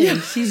 exactly. Yeah.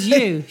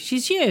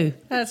 She's you.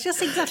 That's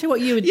just exactly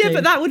what you would do. Yeah,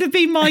 but that would have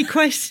been my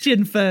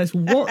question first.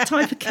 What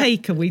type of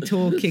cake are we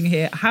talking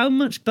here? How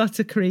much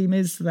buttercream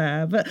is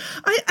there? But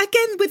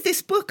again, with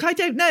this book, I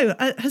don't know.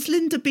 Has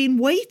Linda been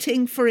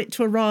waiting for it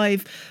to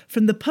arrive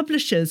from the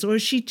publishers, or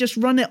has she just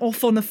run it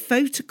off on a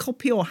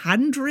photocopy or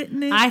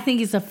handwritten it? I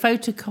think it's a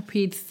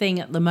photocopied thing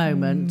at the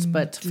moment,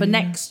 but for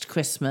next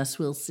Christmas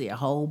we'll see a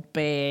whole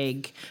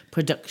big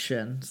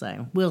production.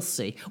 So we'll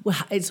see. Well,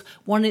 it's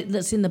one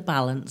that's in the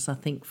balance, I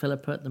think,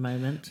 Philippa, at the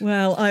moment.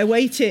 Well, I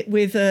await it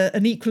with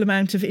an equal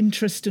amount of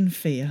interest and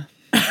fear.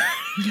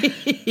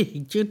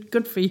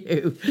 Good for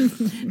you.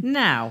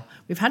 Now,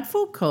 we've had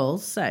 4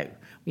 calls, so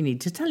we need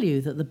to tell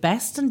you that the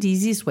best and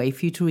easiest way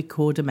for you to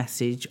record a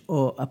message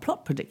or a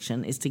plot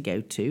prediction is to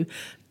go to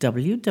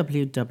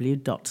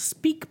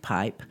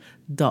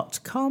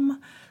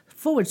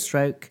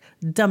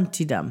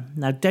www.speakpipe.com/Dumpty-Dum.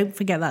 Now, don't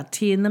forget that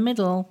T in the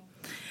middle.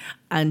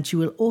 And you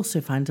will also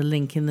find a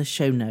link in the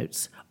show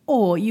notes.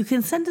 Or you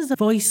can send us a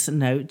voice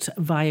note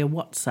via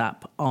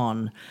WhatsApp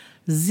on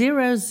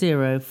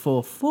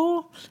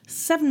 0044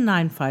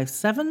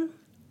 7957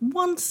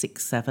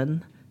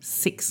 167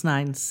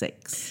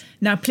 696.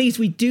 Now, please,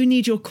 we do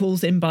need your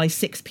calls in by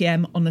 6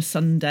 p.m. on a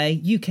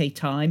Sunday, UK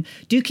time.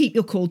 Do keep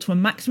your call to a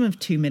maximum of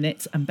 2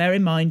 minutes, and bear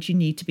in mind you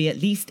need to be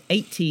at least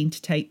 18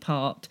 to take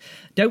part.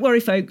 Don't worry,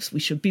 folks,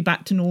 we should be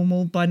back to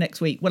normal by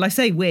next week. Well, I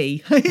say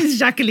we.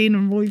 Jacqueline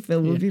and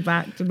Royfield will be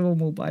back to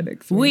normal by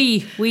next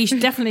week. We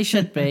definitely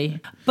should be.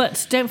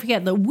 But don't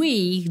forget that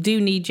we do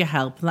need your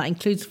help. That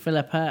includes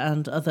Philippa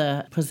and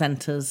other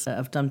presenters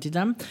of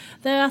Dumpty-Dum.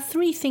 There are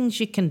 3 things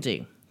you can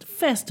do.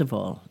 First of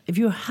all, if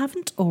you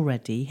haven't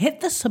already, hit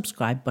the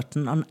subscribe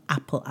button on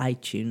Apple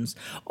iTunes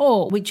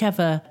or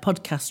whichever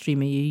podcast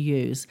streamer you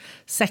use.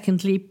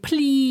 Secondly,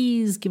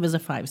 please give us a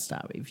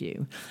 5-star review.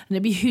 And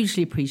it'd be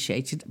hugely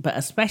appreciated, but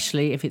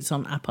especially if it's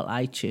on Apple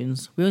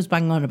iTunes. We always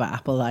bang on about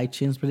Apple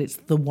iTunes, but it's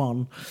the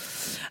one.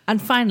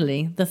 And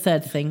finally, the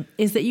third thing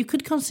is that you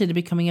could consider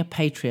becoming a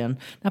Patreon.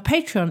 Now,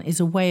 Patreon is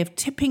a way of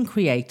tipping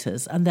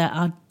creators, and there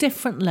are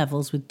different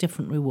levels with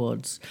different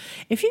rewards.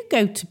 If you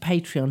go to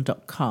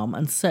patreon.com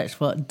and search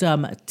for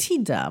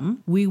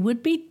Dumpty-Dum, we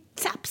would be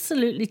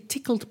absolutely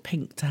tickled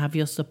pink to have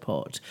your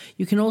support.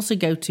 You can also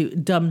go to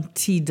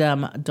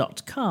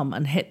dumptydum.com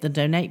and hit the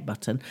donate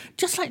button,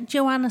 just like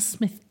Joanna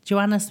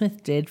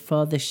Smith did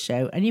for this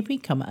show, and you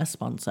become a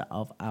sponsor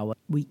of our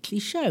weekly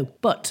show.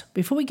 But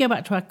before we go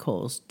back to our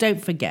calls,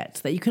 don't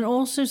forget that you can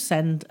also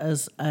send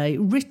us a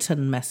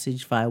written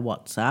message via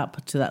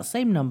WhatsApp to that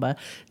same number,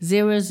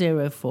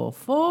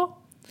 0044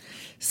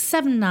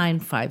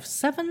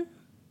 7957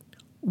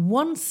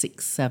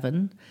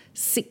 167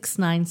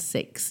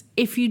 696,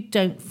 if you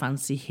don't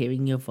fancy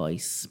hearing your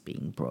voice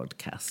being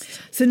broadcast.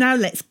 So now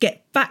let's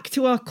get back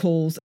to our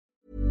calls.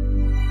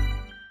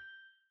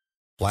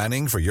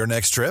 Planning for your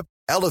next trip?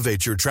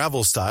 Elevate your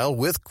travel style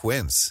with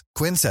Quince.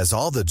 Quince has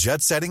all the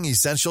jet-setting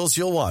essentials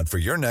you'll want for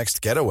your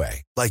next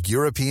getaway, like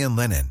European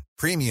linen,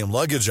 premium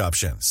luggage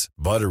options,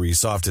 buttery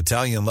soft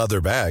Italian leather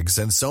bags,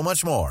 and so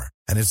much more.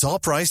 And it's all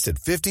priced at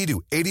 50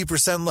 to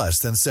 80% less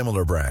than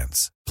similar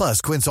brands.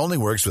 Plus, Quince only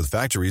works with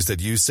factories that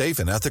use safe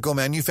and ethical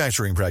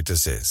manufacturing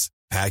practices.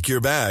 Pack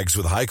your bags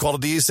with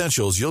high-quality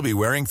essentials you'll be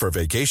wearing for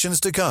vacations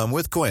to come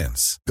with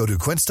Quince. Go to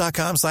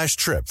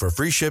quince.com/trip for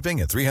free shipping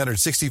and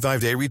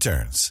 365-day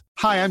returns.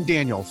 Hi, I'm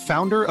Daniel,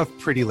 founder of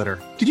Pretty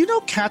Litter. Did you know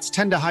cats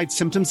tend to hide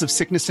symptoms of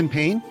sickness and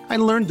pain? I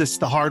learned this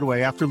the hard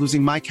way after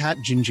losing my cat,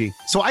 Gingy.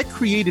 So I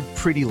created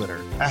Pretty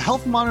Litter, a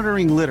health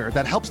monitoring litter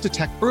that helps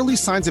detect early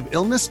signs of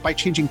illness by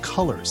changing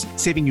colors,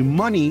 saving you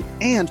money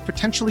and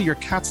potentially your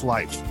cat's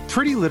life.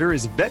 Pretty Litter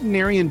is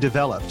veterinarian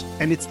developed,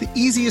 and it's the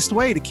easiest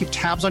way to keep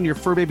tabs on your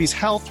fur baby's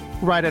health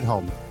right at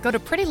home. Go to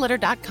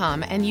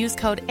prettylitter.com and use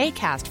code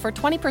ACAST for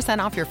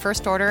 20% off your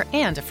first order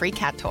and a free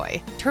cat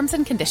toy. Terms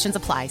and conditions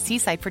apply. See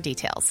site for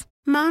details.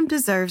 Mom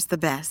deserves the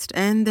best,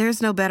 and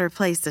there's no better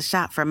place to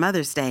shop for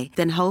Mother's Day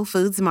than Whole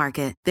Foods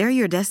Market. They're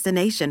your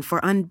destination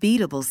for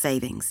unbeatable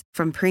savings,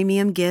 from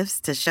premium gifts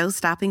to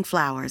show-stopping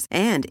flowers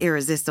and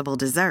irresistible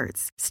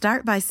desserts.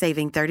 Start by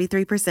saving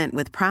 33%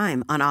 with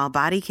Prime on all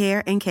body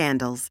care and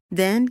candles.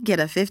 Then get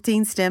a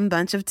 15-stem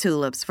bunch of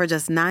tulips for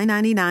just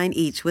 $9.99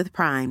 each with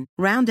Prime.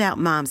 Round out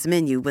Mom's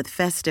menu with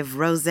festive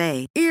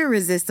rosé,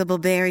 irresistible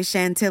berry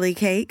chantilly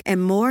cake,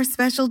 and more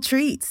special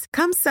treats.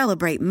 Come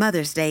celebrate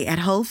Mother's Day at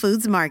Whole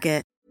Foods Market.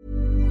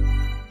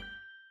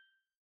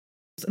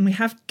 And we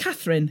have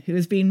Catherine, who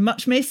has been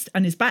much missed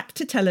and is back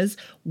to tell us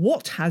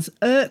what has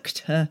irked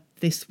her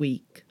this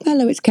week.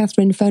 Hello, it's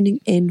Catherine phoning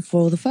in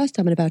for the first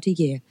time in about a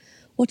year.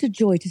 What a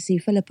joy to see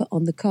Philippa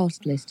on the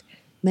cast list.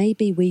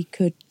 Maybe we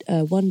could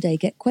one day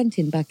get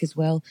Quentin back as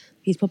well.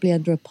 He's probably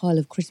under a pile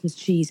of Christmas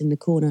cheese in the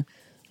corner,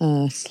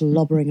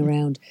 slobbering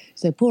around.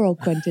 So poor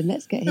old Quentin,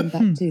 let's get him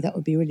back too. That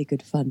would be really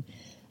good fun.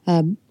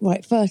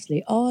 Right,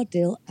 firstly,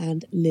 Ardil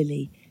and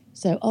Lily.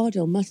 So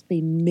Ardil must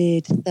be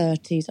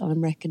mid-30s,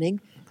 I'm reckoning,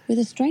 with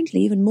a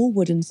strangely even more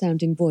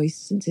wooden-sounding voice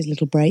since his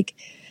little break.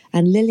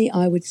 And Lily,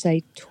 I would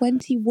say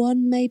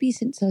 21 maybe,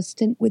 since her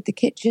stint with the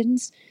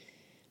Kitchens.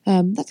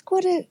 That's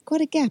quite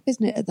a gap,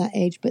 isn't it, at that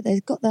age? But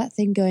they've got that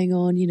thing going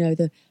on, you know,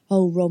 the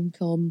whole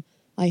rom-com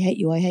I hate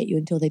you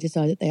until they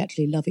decide that they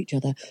actually love each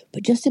other.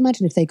 But just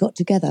imagine if they got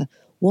together,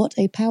 what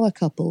a power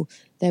couple.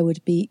 There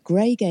would be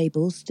Grey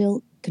Gables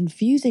still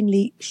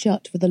confusingly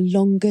shut for the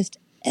longest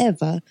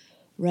ever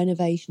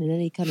renovation in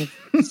any kind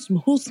of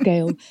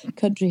small-scale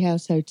country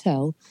house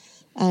hotel.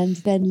 And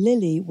then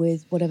Lily,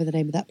 with whatever the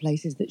name of that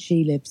place is that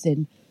she lives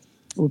in,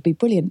 would be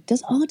brilliant.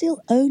 Does Ardil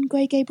own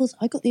Grey Gables?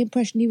 I got the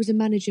impression he was a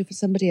manager for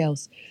somebody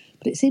else.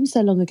 But it seems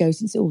so long ago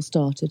since it all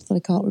started that I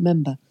can't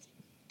remember.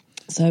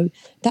 So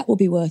that will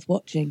be worth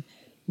watching.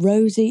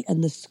 Rosie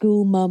and the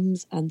school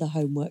mums and the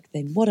homework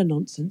thing. What a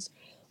nonsense.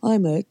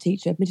 I'm a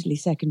teacher, admittedly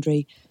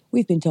secondary.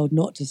 We've been told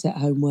not to set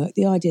homework.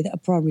 The idea that a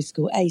primary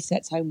school, A,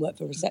 sets homework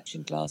for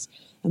reception class,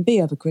 and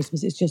B, over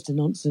Christmas is just a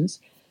nonsense.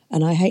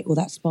 And I hate all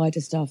that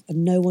spider stuff,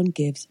 and no one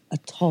gives a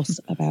toss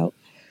about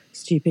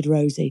stupid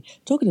Rosie.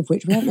 Talking of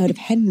which, we haven't heard of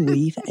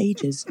Henry for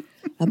ages.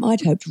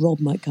 I'd hoped Rob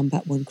might come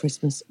back one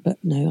Christmas, but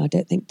no, I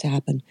don't think to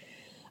happen.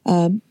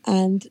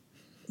 And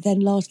then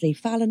lastly,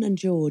 Fallon and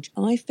George.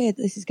 I fear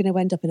that this is going to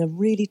end up in a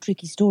really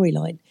tricky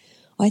storyline.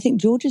 I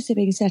think George is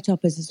being set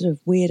up as a sort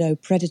of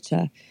weirdo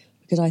predator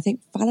because I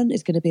think Fallon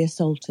is going to be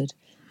assaulted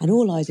and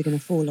all eyes are going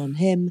to fall on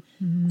him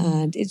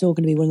and it's all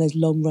going to be one of those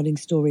long-running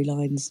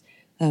storylines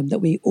that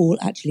we all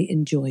actually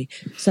enjoy.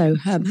 So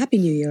Happy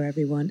New Year,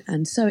 everyone,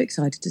 and so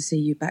excited to see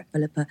you back,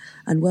 Philippa,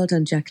 and well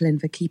done, Jacqueline,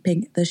 for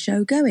keeping the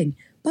show going.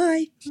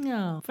 Bye.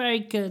 Oh, very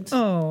good.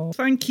 Oh,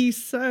 thank you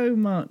so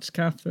much,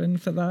 Catherine,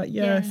 for that.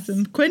 Yes.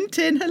 And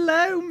Quentin,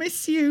 hello,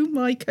 miss you,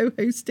 my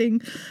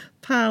co-hosting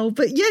pal.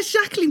 But yes,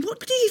 Jacqueline,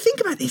 what did you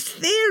think about this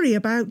theory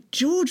about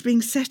George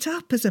being set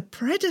up as a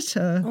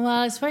predator?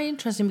 Well, it's very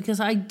interesting because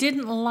I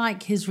didn't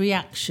like his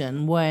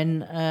reaction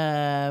when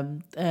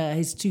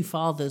his two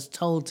fathers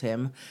told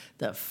him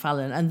that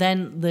Fallon, and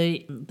then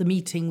the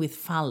meeting with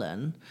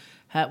Fallon,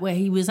 where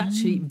he was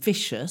actually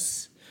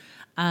vicious.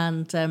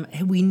 And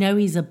we know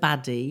he's a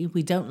baddie.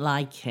 We don't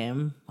like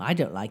him. I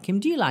don't like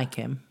him. Do you like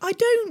him? I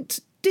don't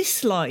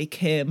dislike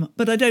him,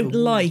 but I don't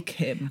like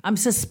him. I'm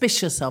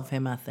suspicious of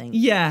him, I think.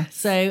 Yeah.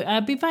 So it'll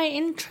be very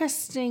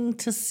interesting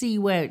to see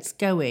where it's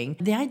going.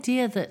 The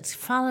idea that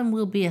Fallon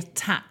will be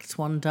attacked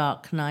one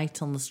dark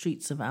night on the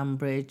streets of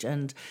Ambridge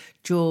and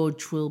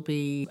George will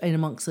be in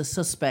amongst the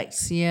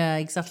suspects. Yeah,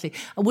 exactly.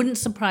 It wouldn't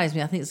surprise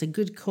me. I think it's a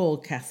good call,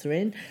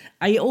 Catherine.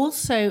 I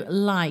also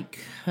like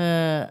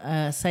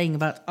her saying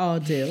about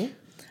Ardil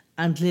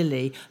and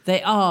Lily.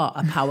 They are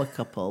a power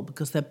couple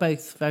because they're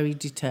both very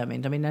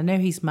determined. I mean, I know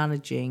he's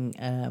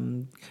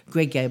managing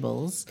Grey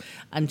Gables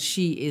and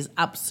she is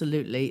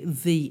absolutely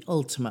the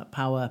ultimate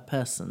power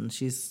person.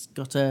 She's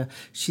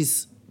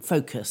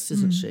focused,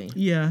 isn't she?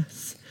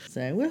 Yes.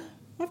 So we'll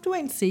have to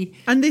wait and see.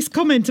 And this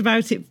comment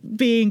about it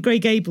being Grey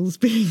Gables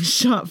being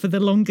shut for the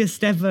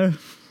longest ever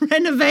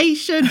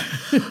renovation,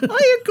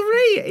 I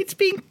agree. It's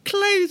been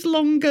closed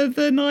longer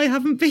than I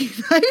haven't been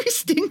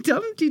hosting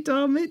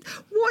Dum-de-Dum.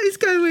 What is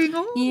going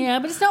on? Yeah,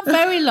 but it's not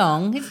very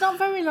long. It's not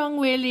very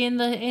long, really. In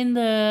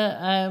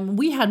the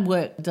we had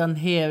work done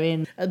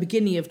here at the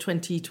beginning of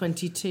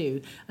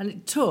 2022, and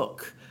it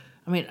took.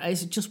 I mean,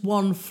 it's just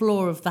one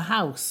floor of the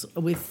house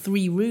with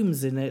 3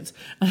 rooms in it.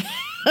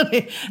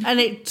 And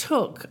it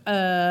took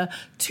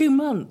 2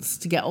 months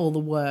to get all the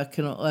work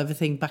and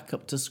everything back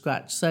up to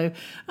scratch. So,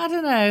 I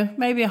don't know,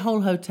 maybe a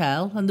whole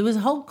hotel. And there was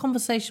a whole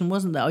conversation,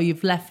 wasn't there? Oh, you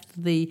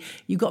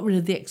got rid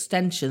of the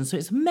extension. So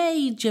it's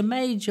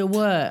major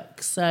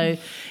work. So,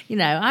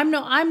 I'm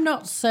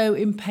not so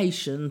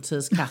impatient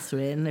as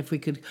Catherine, if we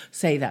could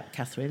say that,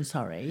 Catherine,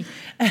 sorry.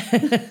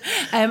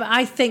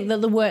 I think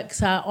that the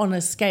works are on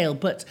a scale,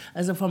 but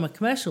from a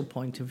commercial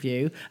point of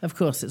view, of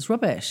course, it's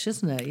rubbish,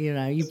 isn't it?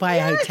 You buy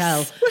a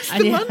hotel. Where's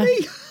the money?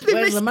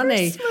 Where's the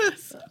money?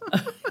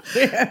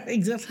 Yeah,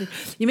 exactly.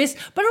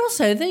 But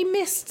also they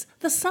missed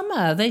the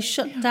summer. They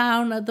shut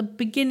down at the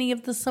beginning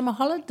of the summer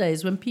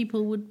holidays when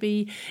people would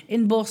be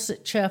in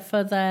Borsetshire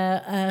for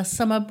their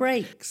summer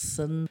breaks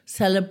and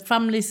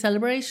family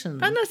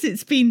celebrations. And as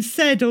it's been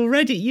said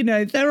already,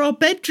 there are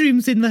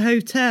bedrooms in the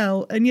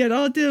hotel, and yet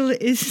Ardil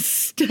is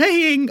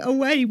staying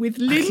away with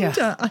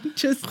Linda. I'm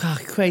just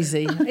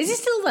crazy. Is he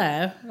still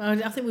there?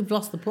 I think we've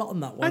lost the plot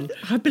on that one.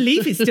 I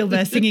believe he's still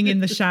there singing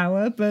in the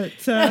shower, but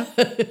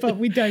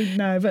we don't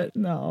know. But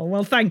no,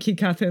 well, thank you,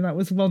 Catherine. That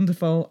was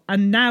wonderful.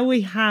 And now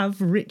we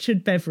have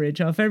Richard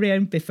Beveridge, our very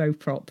own Biffo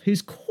prop,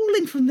 who's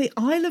calling from the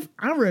Isle of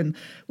Arran,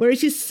 where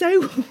it is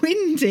so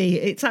windy.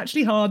 It's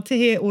actually hard to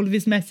hear all of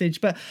his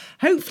message, but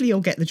hopefully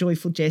you'll get the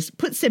joyful gist.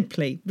 Put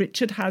simply,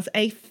 Richard has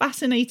a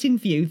fascinating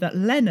view that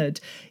Leonard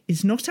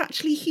is not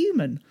actually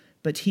human,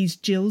 but he's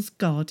Jill's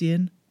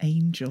guardian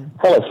angel.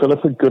 Hello,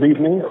 Philippa. Good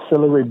evening.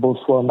 Celery,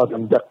 bonsoir,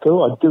 Madame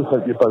Gâteau. I do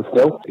hope you're both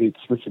well. It's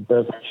Richard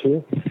Beveridge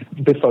here.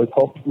 Biffo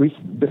Pop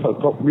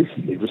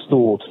recently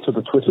restored to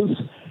the Twitters.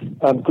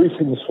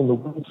 Greetings from the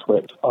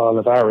windswept Isle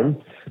of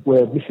Arran,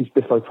 where Mrs.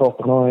 Biffo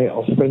Pop and I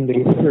are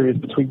spending a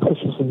period between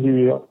Christmas and New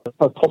Year.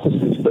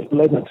 Hypothesis that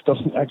Leonard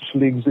doesn't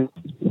actually exist.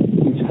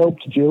 He's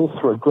helped Jill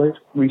through a great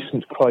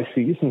recent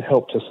crisis and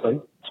helped her stay,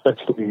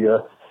 especially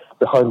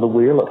behind the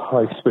wheel at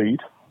high speed.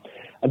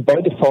 And by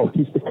default,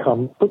 he's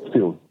become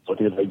Brookfield's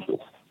guardian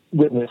angel.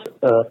 witnessed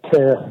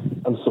care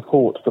and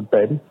support for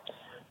Ben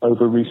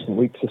over recent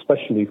weeks,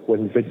 especially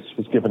when Vince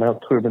was given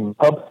out to him in the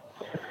pub.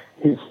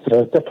 He's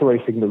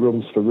decorating the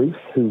rooms for Ruth,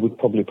 who would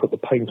probably put the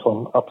paint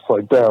on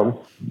upside down,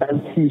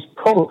 and he's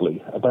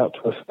probably about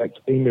to effect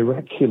a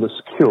miraculous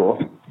cure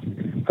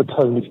for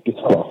Tony's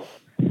guitar.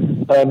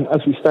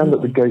 As we stand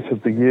at the gate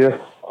of the year,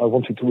 I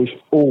wanted to wish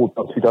all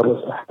Dutty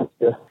Dummers a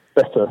happier,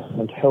 better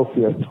and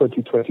healthier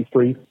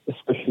 2023,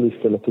 especially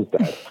Philippa's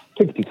dad.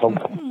 Tickety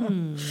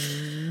Tom.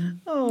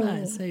 Oh,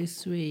 that's so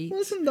sweet.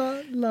 Wasn't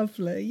that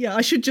lovely? Yeah,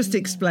 I should just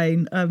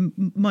explain.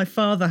 My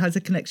father has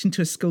a connection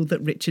to a school that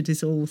Richard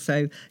is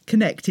also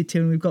connected to,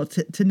 and we've got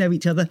to know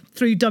each other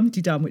through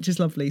Dumpty Dum, which is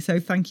lovely. So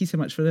thank you so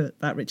much for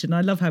that, Richard. And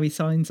I love how he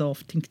signs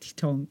off Tinkety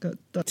Tonk.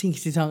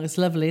 Tinkety Tonk, it's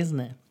lovely, isn't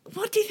it?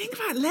 What do you think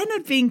about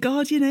Leonard being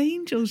guardian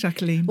angel,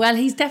 Jacqueline? Well,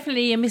 he's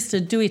definitely a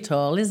Mr.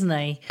 Do-It-All, isn't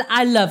he?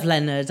 I love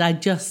Leonard. I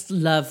just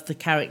love the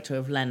character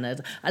of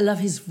Leonard. I love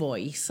his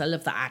voice. I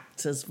love the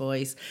actor's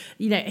voice.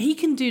 You know, he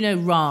can do no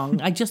wrong.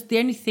 The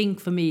only thing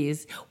for me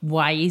is,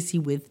 why is he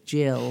with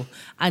Jill?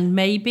 And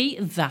maybe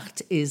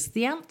that is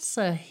the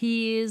answer.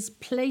 He is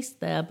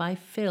placed there by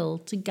Phil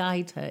to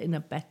guide her in a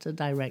better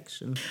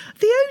direction.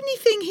 The only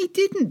thing he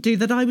didn't do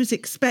that I was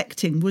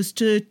expecting was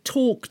to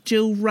talk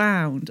Jill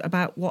round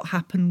about what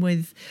happened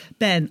with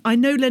Ben. I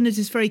know Leonard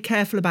is very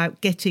careful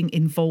about getting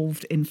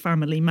involved in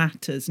family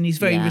matters, and he's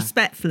very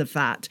respectful of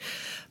that.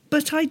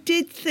 But I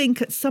did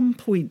think at some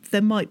point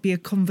there might be a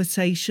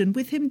conversation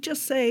with him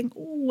just saying,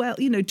 oh, well,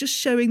 you know, just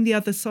showing the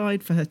other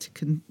side for her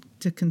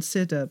to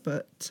consider.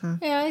 But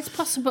yeah, it's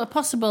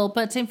possible.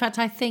 But in fact,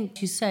 I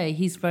think you say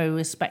he's very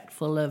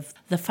respectful of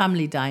the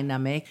family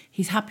dynamic.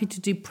 He's happy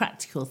to do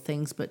practical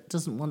things, but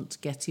doesn't want to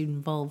get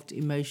involved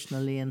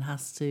emotionally, and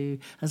has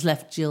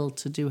left Jill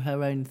to do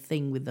her own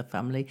thing with the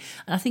family.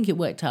 And I think it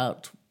worked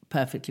out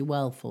perfectly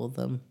well for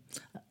them.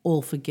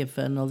 All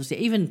forgiven, obviously.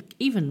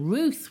 Even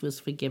Ruth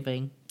was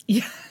forgiving.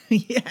 Yeah,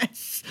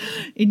 yes,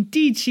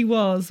 indeed she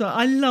was.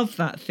 I love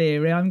that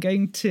theory. I'm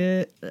going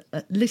to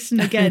listen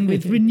again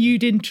with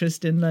renewed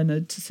interest in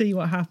Leonard to see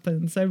what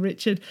happens. So,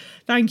 Richard,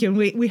 thank you. And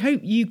we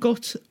hope you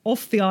got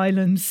off the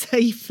island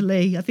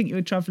safely. I think you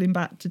were travelling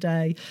back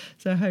today.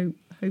 So I hope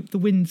the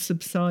wind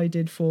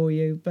subsided for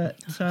you. But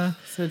so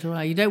do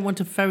I. You don't want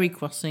a ferry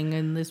crossing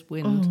in this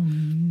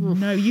wind. Oh,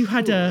 no, you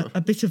had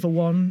a bit of a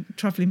one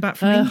travelling back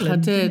from England. I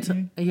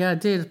did. Yeah, I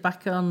did.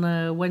 Back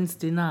on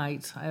Wednesday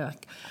night.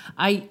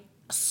 I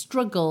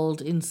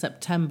struggled in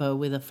September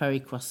with a ferry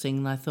crossing,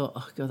 and I thought,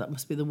 oh God, that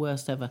must be the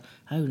worst ever.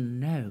 Oh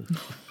no.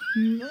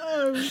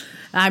 No.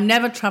 I'm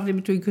never travelling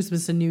between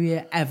Christmas and New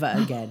Year ever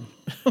again.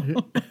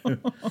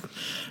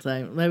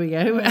 So there we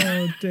go.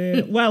 Oh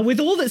dear. Well, with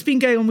all that's been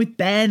going on with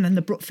Ben and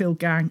the Brookfield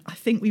gang, I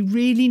think we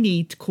really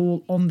need to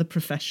call on the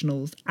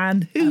professionals.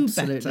 And who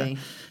better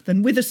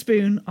than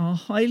Witherspoon, our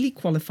highly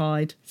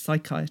qualified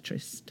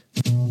psychiatrist.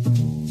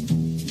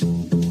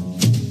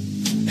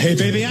 Hey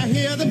baby, I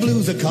hear the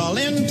blues are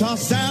calling,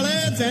 tossed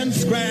salads and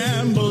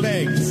scrambled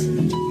eggs.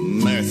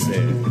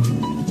 Mercy.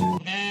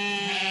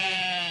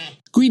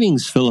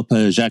 Greetings,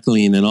 Philippa,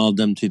 Jacqueline, and all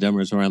Dumpty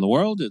Dummers around the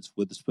world. It's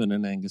Witherspoon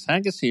and Angus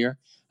Haggis here.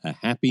 A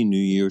happy new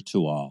year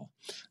to all.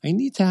 I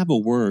need to have a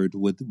word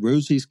with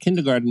Rosie's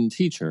kindergarten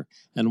teacher,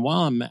 and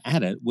while I'm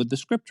at it, with the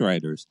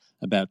scriptwriters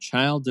about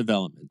child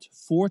development.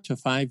 4 to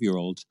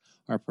 5-year-olds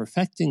are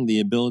perfecting the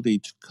ability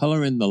to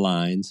color in the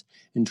lines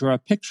and draw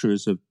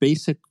pictures of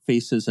basic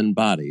faces and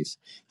bodies.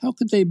 How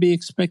could they be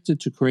expected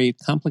to create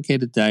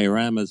complicated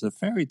dioramas of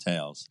fairy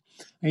tales?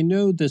 I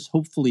know this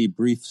hopefully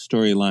brief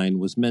storyline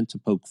was meant to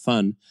poke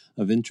fun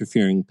of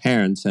interfering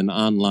parents and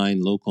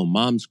online local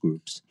moms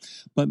groups,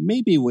 but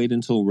maybe wait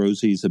until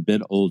Rosie's a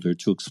bit older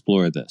to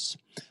explore this.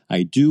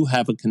 I do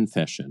have a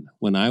confession.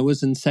 When I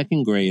was in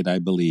 2nd grade, I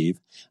believe,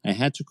 I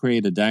had to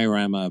create a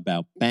diorama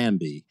about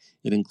Bambi.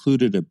 It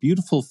included a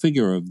beautiful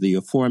figure of the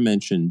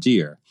aforementioned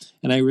deer,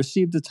 and I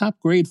received a top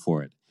grade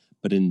for it.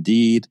 But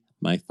indeed,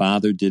 my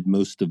father did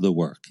most of the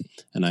work,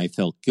 and I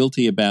felt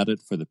guilty about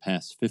it for the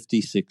past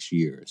 56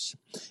 years.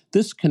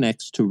 This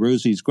connects to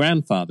Rosie's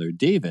grandfather,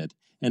 David,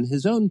 and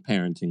his own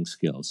parenting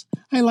skills.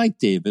 I like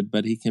David,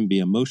 but he can be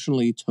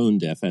emotionally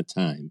tone-deaf at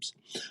times.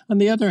 On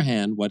the other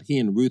hand, what he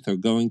and Ruth are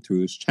going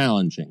through is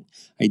challenging.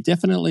 I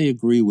definitely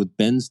agree with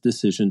Ben's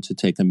decision to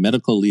take a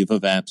medical leave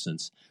of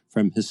absence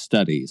from his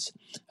studies.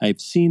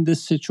 I've seen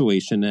this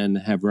situation and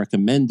have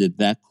recommended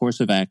that course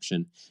of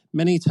action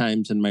many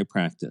times in my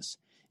practice.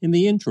 In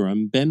the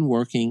interim, Ben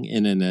working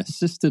in an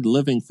assisted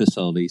living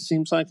facility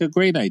seems like a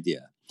great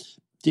idea.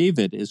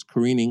 David is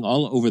careening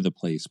all over the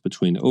place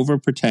between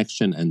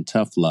overprotection and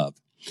tough love.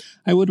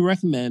 I would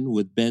recommend,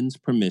 with Ben's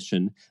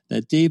permission,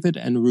 that David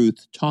and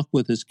Ruth talk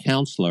with his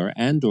counselor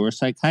and/or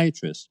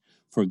psychiatrist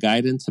for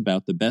guidance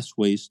about the best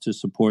ways to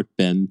support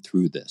Ben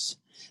through this.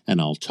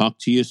 And I'll talk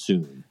to you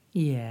soon.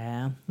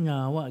 Yeah,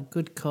 oh, what a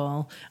good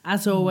call.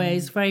 As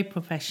always, very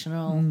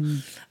professional.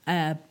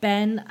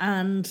 Ben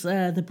and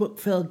the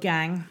Brookfield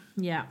gang,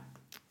 yeah,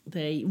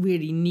 they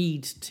really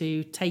need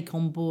to take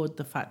on board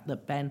the fact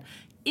that Ben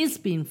is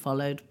being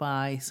followed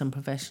by some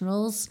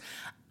professionals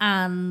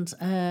and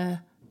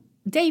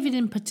David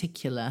in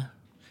particular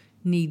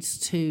needs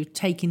to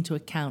take into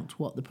account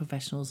what the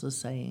professionals are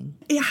saying.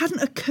 It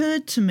hadn't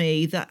occurred to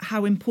me that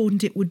how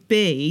important it would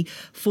be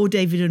for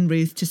David and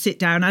Ruth to sit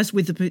down, as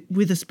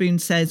Witherspoon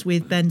says,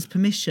 with Ben's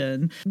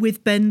permission,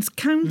 with Ben's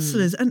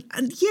counsellors. And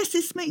yes,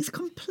 this makes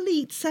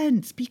complete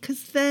sense,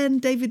 because then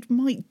David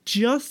might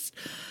just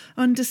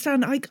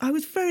understand. I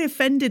was very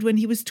offended when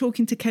he was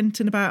talking to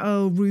Kenton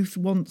about, Ruth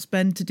wants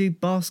Ben to do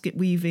basket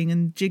weaving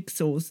and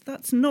jigsaws.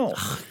 That's not...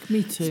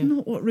 Me too. It's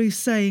not what Ruth's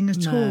saying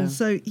at all.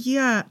 So,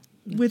 yeah...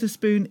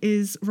 Witherspoon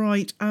is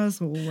right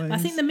as always. I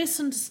think the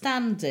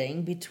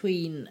misunderstanding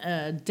between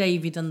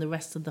David and the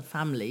rest of the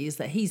family is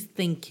that he's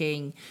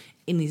thinking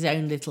in his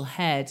own little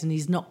head and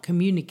he's not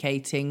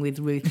communicating with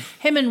Ruth.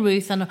 Him and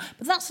Ruth, but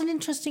that's an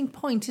interesting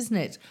point, isn't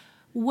it?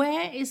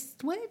 Where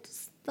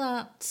does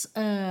that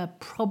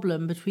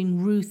problem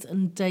between Ruth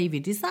and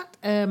David, is that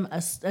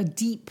a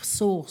deep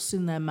source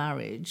in their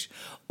marriage,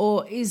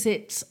 or is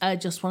it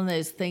just one of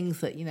those things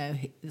that,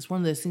 it's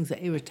one of those things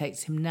that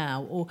irritates him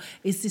now, or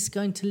is this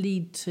going to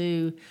lead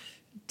to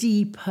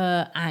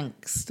deeper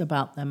angst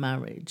about their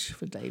marriage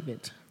for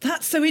David?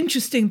 That's so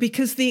interesting,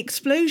 because the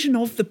explosion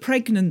of the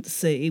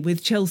pregnancy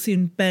with Chelsea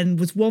and Ben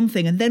was one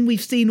thing, and then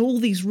we've seen all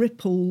these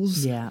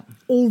ripples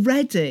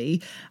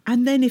already,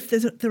 and then if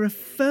there are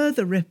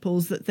further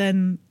ripples that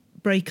then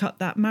break up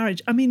that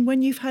marriage. I mean,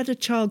 when you've had a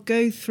child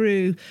go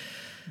through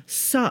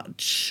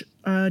such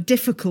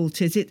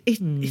difficulties,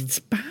 it's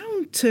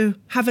bound to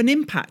have an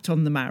impact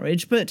on the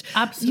marriage. But,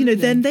 absolutely,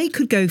 then they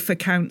could go for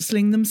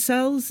counselling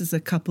themselves as a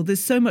couple.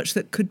 There's so much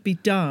that could be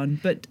done.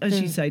 But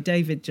as you say,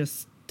 David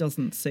just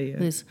doesn't see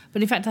it.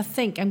 But in fact, I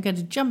think I'm going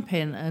to jump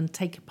in and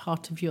take a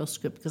part of your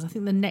script, because I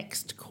think the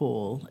next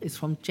call is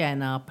from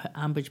Jen, our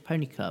Ambridge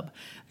Pony Club.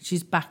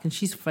 She's back and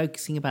she's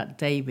focusing about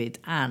David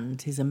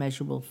and his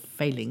immeasurable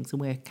failings,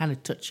 and we're kind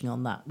of touching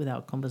on that with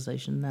our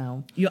conversation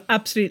now. You're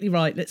absolutely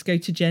right. Let's go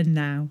to Jen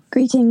now.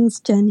 Greetings,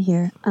 Jen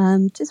here.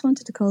 Just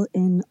wanted to call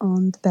in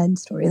on the Ben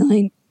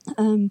storyline.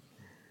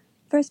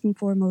 First and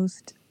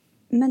foremost,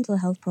 mental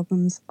health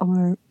problems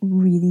are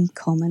really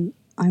common.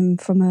 I'm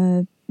from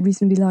a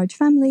reasonably large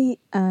family,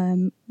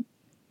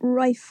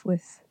 rife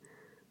with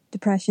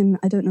depression.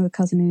 I don't know a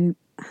cousin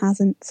who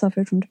hasn't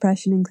suffered from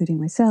depression, including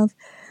myself.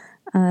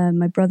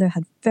 My brother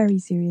had very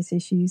serious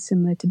issues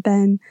similar to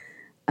Ben.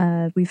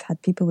 We've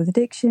had people with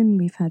addiction.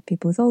 We've had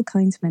people with all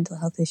kinds of mental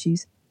health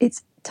issues.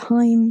 It's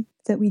time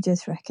that we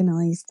just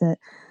recognise that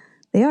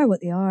they are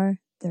what they are.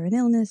 They're an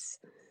illness.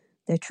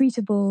 They're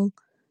treatable.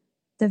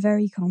 They're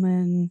very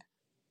common.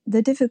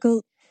 They're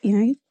difficult,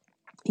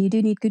 You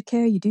do need good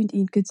care, you do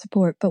need good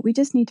support, but we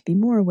just need to be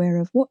more aware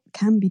of what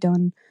can be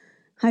done,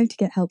 how to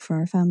get help for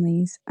our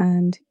families,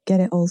 and get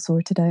it all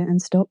sorted out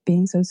and stop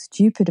being so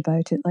stupid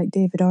about it like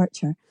David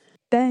Archer.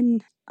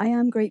 Ben, I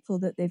am grateful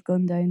that they've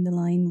gone down the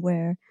line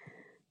where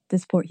the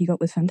support he got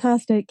was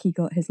fantastic. He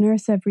got his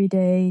nurse every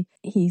day.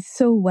 He's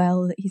so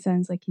well that he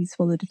sounds like he's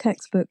swallowed a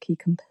textbook. He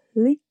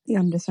completely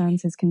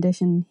understands his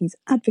condition. He's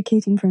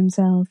advocating for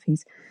himself.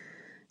 He's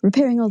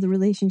repairing all the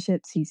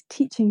relationships. He's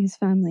teaching his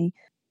family.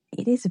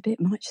 It is a bit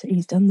much that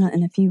he's done that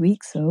in a few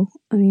weeks, though.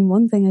 I mean,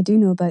 one thing I do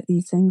know about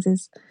these things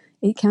is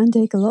it can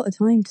take a lot of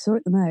time to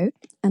sort them out.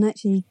 And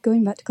actually,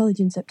 going back to college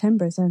in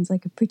September sounds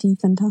like a pretty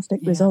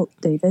fantastic result,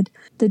 David.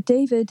 The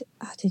David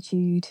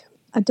attitude,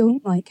 I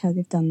don't like how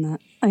they've done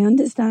that. I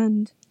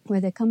understand where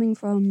they're coming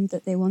from,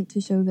 that they want to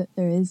show that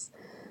there is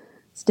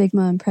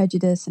stigma and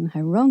prejudice and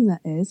how wrong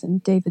that is,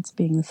 and David's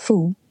being the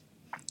fool.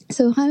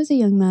 So how is a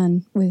young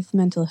man with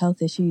mental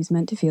health issues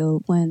meant to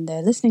feel when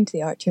they're listening to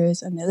the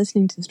Archers and they're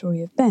listening to the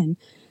story of Ben,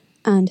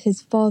 and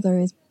his father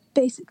is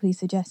basically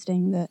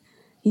suggesting that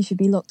he should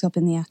be locked up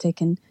in the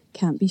attic and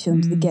can't be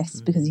shown to the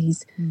guests because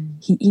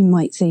he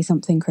might say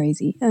something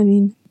crazy? I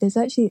mean, there's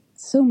actually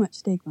so much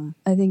stigma.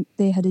 I think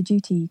they had a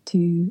duty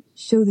to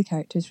show the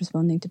characters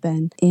responding to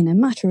Ben in a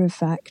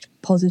matter-of-fact,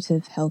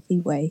 positive, healthy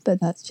way. But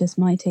that's just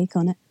my take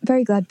on it.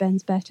 Very glad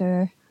Ben's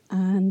better.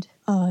 And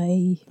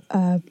I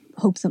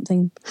hope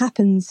something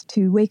happens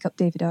to wake up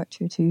David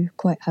Archer to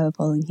quite how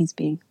appalling he's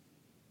being.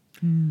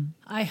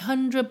 I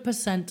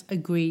 100%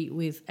 agree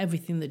with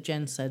everything that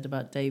Jen said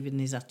about David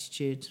and his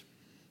attitude.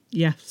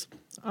 Yes,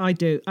 I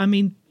do. I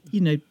mean,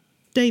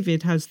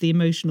 David has the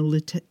emotional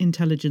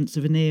intelligence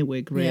of an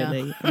earwig,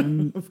 really.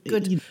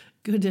 Yeah.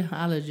 Good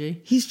analogy.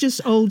 He's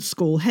just old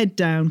school, head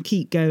down,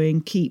 keep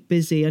going, keep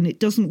busy, and it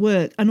doesn't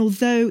work. And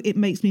although it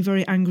makes me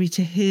very angry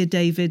to hear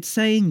David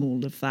saying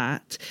all of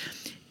that,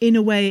 in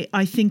a way,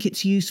 I think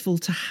it's useful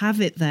to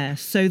have it there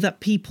so that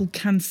people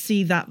can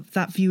see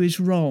that view is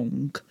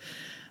wrong.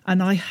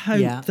 And I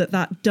hope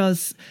that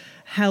does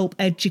help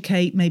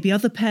educate maybe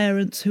other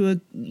parents who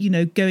are,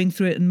 going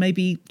through it and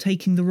maybe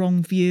taking the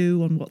wrong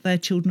view on what their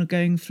children are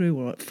going through,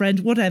 or a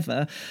friend,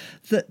 whatever.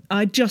 That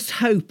I just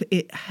hope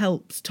it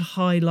helps to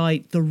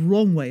highlight the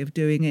wrong way of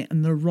doing it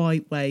and the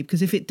right way.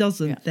 Because if it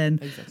doesn't, then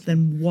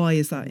why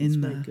is that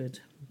in there? Very good.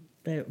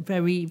 They're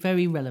very,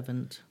 very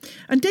relevant.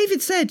 And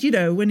David said,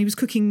 when he was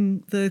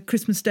cooking the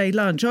Christmas Day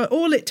lunch,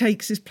 all it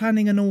takes is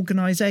planning an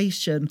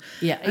organisation.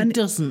 Yeah, it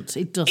doesn't.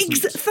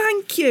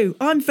 Thank you.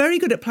 I'm very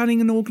good at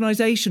planning an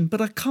organisation, but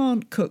I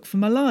can't cook for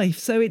my life.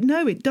 So, it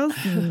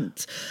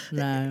doesn't.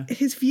 No.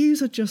 His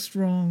views are just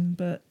wrong,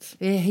 but...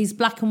 Yeah, he's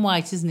black and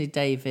white, isn't he,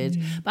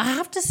 David? But I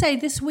have to say,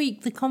 this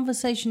week, the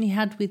conversation he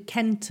had with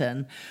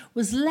Kenton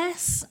was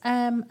less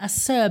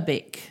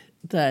acerbic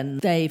than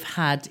they've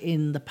had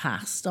in the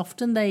past.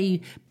 Often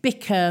they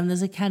bicker and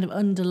there's a kind of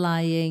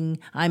underlying,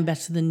 I'm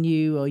better than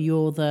you, or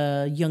you're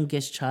the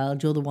youngest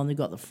child, you're the one who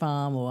got the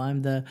farm, or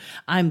I'm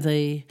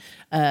the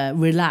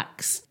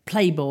relaxed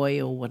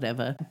playboy or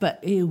whatever. But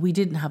we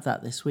didn't have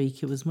that this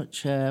week. It was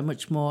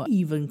much more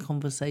even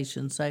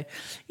conversation. So,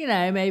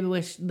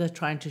 maybe they're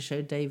trying to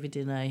show David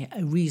in a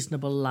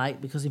reasonable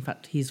light, because in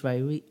fact he's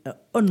very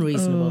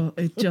unreasonable.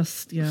 It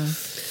just,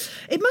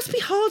 It must be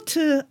hard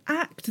to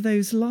act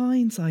those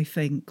lines, I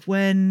think,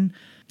 when,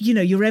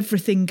 your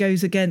everything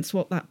goes against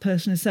what that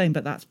person is saying,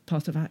 but that's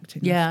part of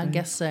acting. Yeah, I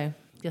guess so.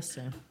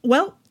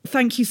 Well,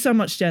 thank you so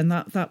much, Jen.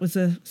 That was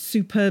a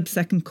superb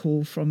second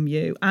call from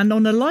you. And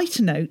on a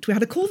lighter note, we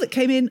had a call that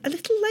came in a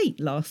little late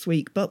last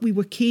week, but we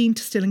were keen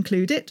to still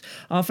include it.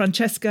 Our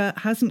Francesca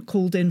hasn't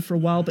called in for a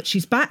while, but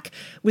she's back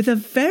with a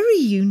very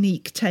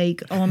unique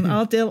take on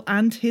Ardil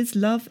and his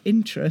love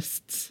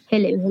interests.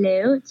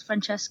 Hello. It's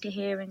Francesca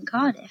here in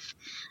Cardiff.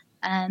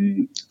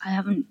 I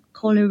haven't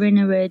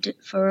caller-in-a-rid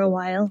for a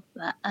while,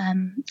 but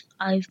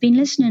I've been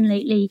listening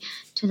lately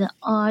to the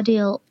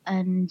Ardil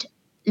and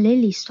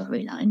Lily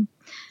storyline,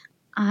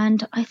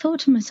 and I thought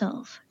to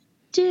myself,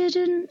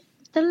 didn't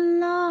the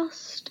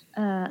last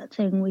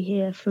thing we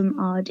hear from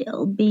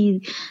Ardil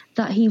be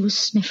that he was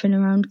sniffing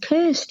around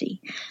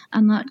Kirsty,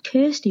 and that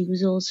Kirsty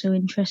was also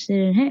interested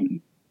in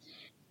him?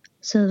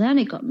 So then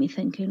it got me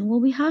thinking, well,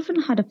 we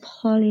haven't had a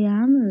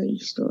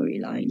polyamory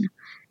storyline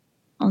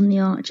on the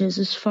Archers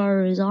as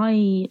far as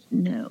I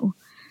know.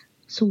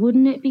 So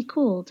wouldn't it be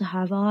cool to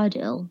have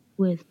Ardil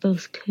with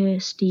both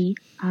Kirsty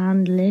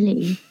and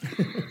Lily?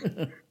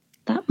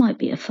 That might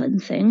be a fun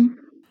thing.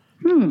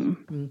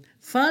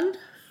 Fun?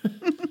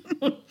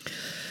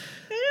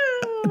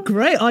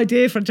 Great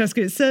idea,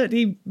 Francesca. It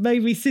certainly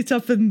made me sit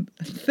up and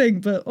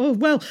think, but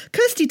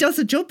Kirsty does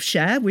a job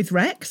share with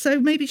Rec, so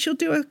maybe she'll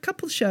do a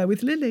couple share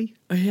with Lily.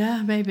 Oh,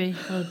 yeah, maybe.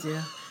 Oh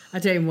dear. I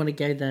don't even want to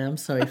go there. I'm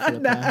sorry,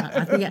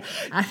 Philippa. No.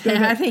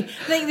 I think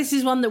this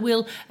is one that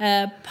we'll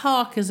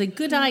park as a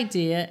good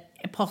idea.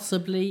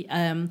 Possibly.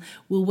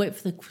 We'll wait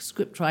for the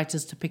script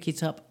writers to pick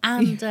it up,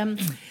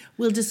 and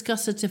we'll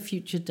discuss at a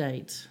future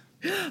date.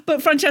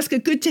 But Francesca,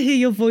 good to hear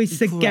your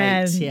voice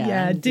again.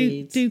 Yeah,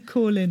 do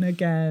call in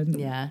again.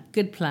 Yeah,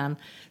 good plan.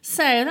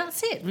 So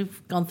that's it.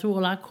 We've gone through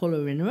all our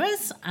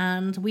caller-inners,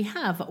 and we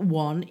have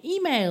one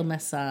email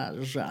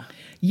message.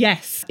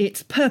 Yes,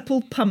 it's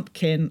Purple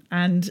Pumpkin,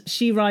 and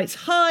she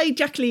writes, "Hi,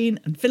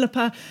 Jacqueline and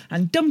Philippa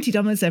and Dumpty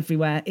Dummers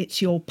everywhere.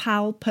 It's your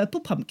pal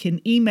Purple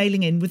Pumpkin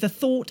emailing in with a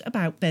thought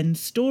about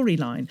Ben's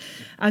storyline.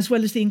 As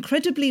well as the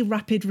incredibly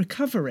rapid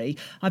recovery,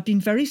 I've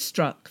been very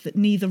struck that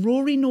neither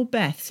Rory nor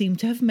Beth seem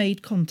to have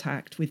made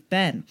contact with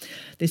Ben.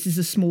 This is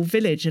a small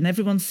village and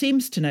everyone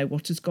seems to know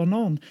what has gone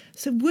on.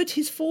 So would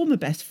his former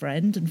best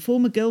friend and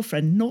former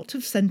girlfriend not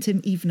have sent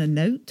him even a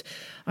note?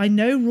 I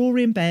know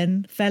Rory and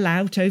Ben fell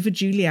out over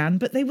Julianne,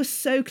 but they were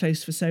so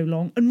close for so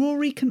long, and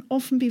Rory can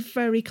often be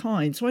very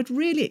kind, so I'd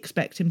really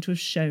expect him to have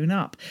shown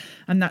up.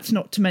 And that's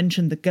not to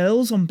mention the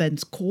girls on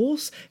Ben's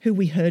course, who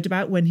we heard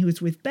about when he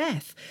was with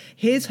Beth.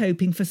 Here's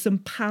hoping for some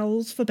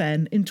pals for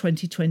Ben in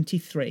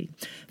 2023.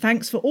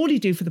 Thanks for all you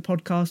do for the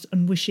podcast,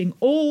 and wishing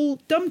all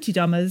Dumpty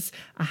Dummers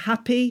a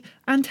happy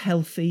and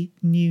healthy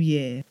new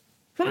year."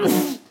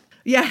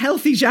 Yeah,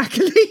 healthy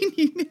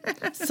Jacqueline.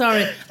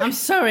 I'm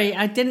sorry.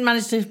 I didn't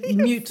manage to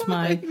mute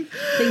my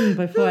thing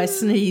before I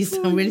sneezed.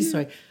 I'm really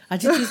sorry. I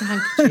just used a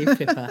handkerchief,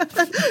 Pippa.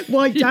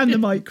 Wipe down the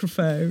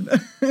microphone.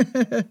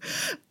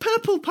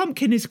 Purple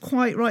Pumpkin is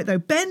quite right, though.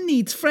 Ben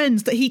needs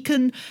friends that he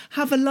can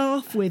have a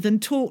laugh with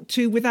and talk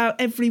to without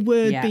every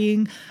word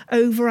being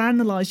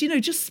overanalyzed.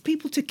 Just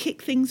people to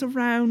kick things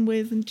around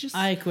with and just...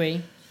 I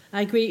agree.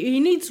 He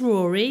needs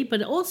Rory,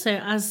 but also,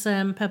 as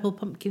Purple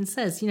Pumpkin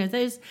says,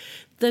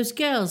 those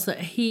girls that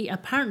he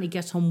apparently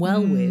gets on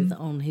well with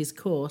on his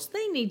course,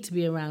 they need to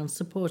be around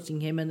supporting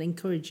him and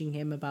encouraging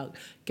him about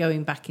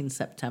going back in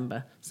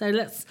September. So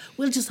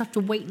we'll just have to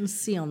wait and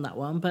see on that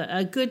one. But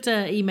a good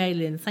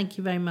email in. Thank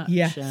you very much.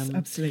 Yes,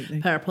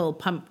 absolutely. Purple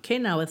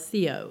Pumpkin, our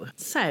Theo.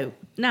 So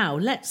now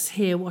let's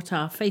hear what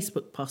our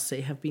Facebook posse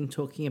have been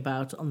talking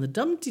about on the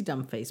Dumpty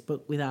Dum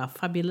Facebook with our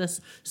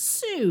fabulous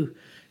Sue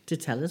to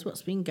tell us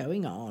what's been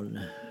going on.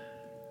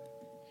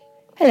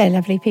 Hello,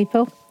 lovely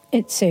people.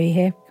 It's Sue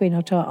here, Queen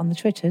or Tart on the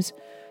Twitters.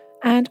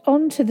 And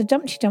on to the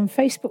Dumpty Dum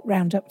Facebook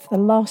roundup for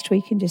the last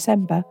week in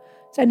December.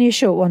 It's only a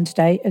short one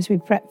today as we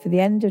prep for the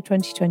end of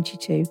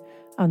 2022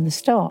 and the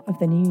start of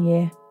the new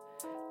year.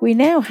 We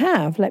now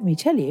have, let me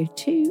tell you,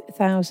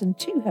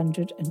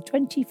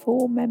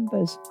 2,224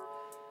 members.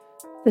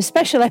 The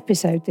special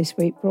episode this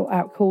week brought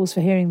out calls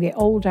for hearing the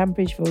old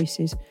Ambridge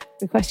voices,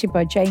 requested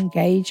by Jane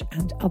Gage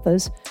and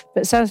others,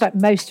 but it sounds like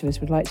most of us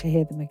would like to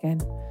hear them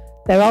again.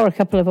 There are a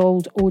couple of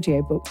old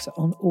audiobooks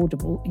on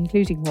Audible,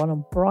 including one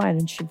on Brian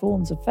and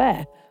Siobhan's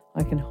affair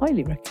I can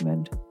highly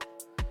recommend.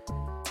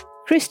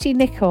 Christy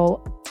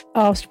Nicole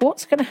asked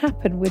what's going to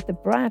happen with the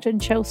Brad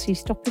and Chelsea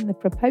stopping the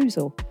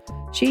proposal.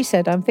 She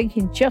said, I'm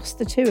thinking just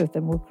the two of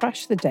them will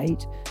crash the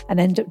date and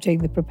end up doing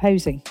the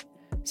proposing.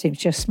 Seems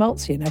just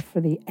smaltzy enough for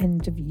the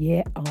end of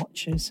year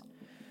Archers.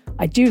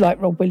 I do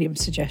like Rob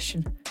Williams'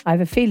 suggestion. I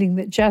have a feeling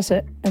that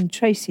Jazza and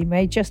Tracy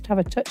may just have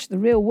a touch of the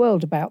real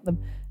world about them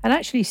and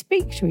actually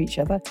speak to each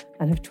other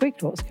and have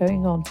twigged what's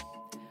going on.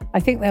 I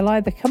think they'll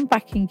either come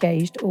back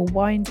engaged or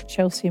wind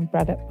Chelsea and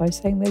Brad up by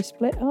saying they've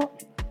split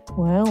up.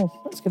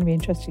 Well, that's going to be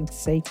interesting to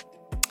see.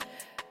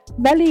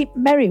 Melly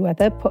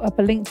Merriweather put up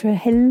a link to a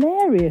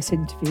hilarious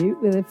interview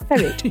with a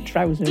ferret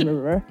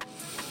trouser,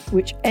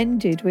 which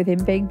ended with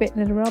him being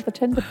bitten in a rather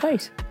tender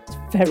place. It's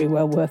very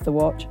well worth a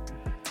watch.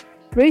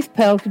 Ruth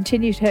Pearl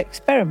continued her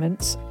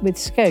experiments with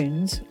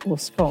scones, or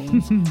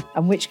scones,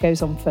 and which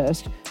goes on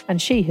first,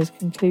 and she has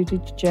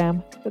concluded to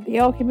jam, but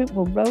the argument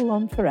will roll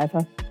on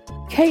forever.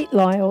 Kate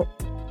Lyle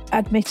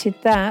admitted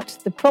that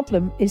the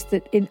problem is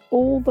that in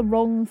all the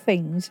wrong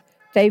things,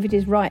 David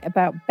is right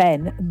about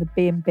Ben and the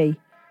B&B,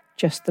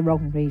 just the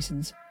wrong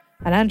reasons.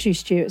 And Andrew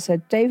Stewart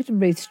said, David and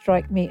Ruth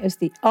strike me as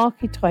the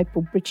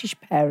archetypal British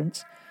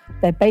parents.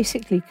 They're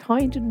basically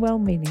kind and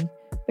well-meaning,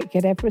 but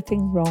get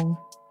everything wrong.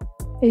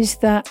 Is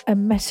that a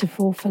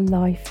metaphor for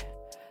life?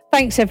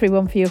 Thanks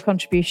everyone for your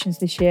contributions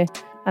this year,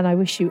 and I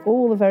wish you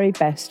all the very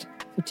best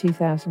for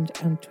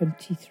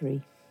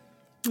 2023.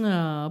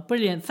 Oh,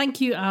 brilliant. Thank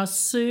you,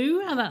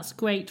 Sue. And that's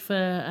great for,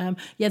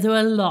 there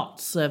are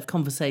lots of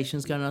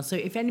conversations going on. So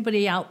if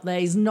anybody out there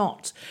is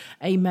not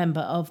a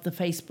member of the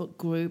Facebook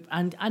group,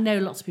 and I know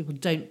lots of people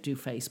don't do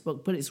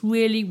Facebook, but it's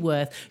really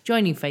worth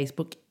joining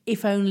Facebook,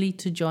 if only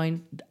to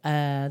join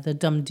the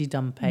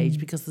Dum-de-Dum page,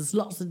 because there's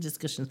lots of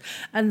discussions.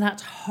 And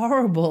that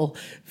horrible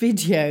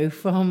video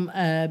from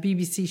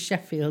BBC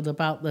Sheffield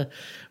about the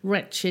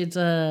wretched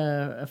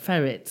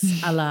ferrets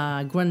a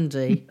la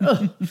Grundy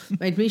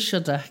made me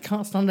shudder.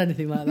 Can't stand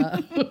anything like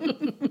that.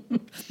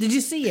 Did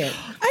you see it?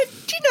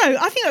 Do you know,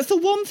 I think that's the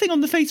one thing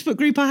on the Facebook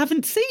group I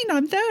haven't seen.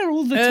 I'm there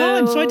all the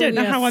time, so I don't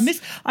know how I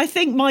miss. I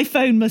think my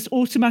phone must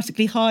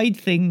automatically hide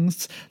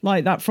things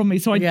like that from me,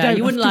 so I don't.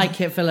 You wouldn't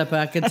like it, Philippa,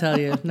 I can tell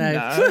you.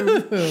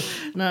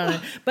 No.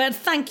 But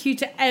thank you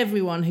to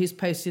everyone who's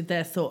posted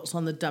their thoughts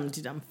on the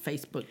Dum-de-Dum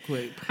Facebook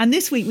group. And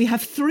this week we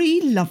have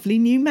 3 lovely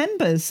new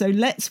members, so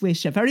let's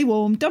wish a very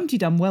warm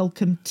Dum-de-Dum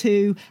welcome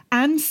to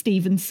Anne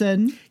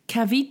Stevenson,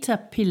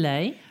 Kavita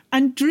Pillay,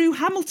 and Drew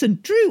Hamilton.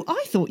 Drew,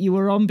 I thought you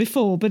were on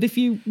before, but if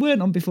you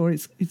weren't on before,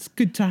 it's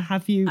good to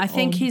have you. I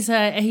think he's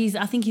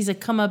a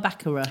comer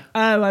backerer.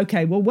 Oh,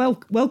 okay. Well,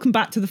 welcome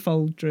back to the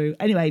fold, Drew.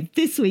 Anyway,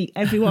 this week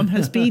everyone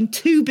has been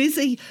too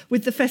busy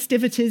with the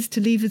festivities to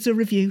leave us a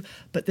review,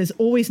 but there's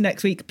always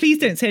next week. Please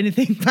don't say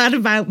anything bad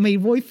about me.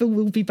 Royfield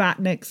will be back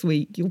next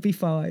week. You'll be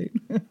fine.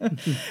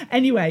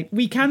 Anyway,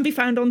 we can be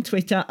found on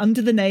Twitter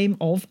under the name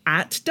of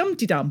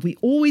 @Dum-de-Dum. We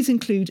always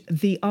include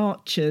the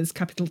Archers,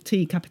 capital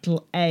T,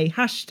 capital A,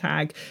 hashtag,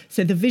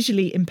 so the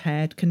visually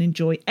impaired can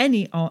enjoy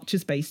any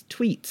Archers-based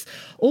tweets.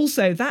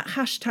 Also, that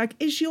hashtag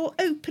is your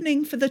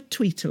opening for the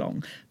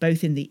tweet-along,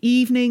 both in the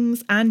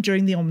evenings and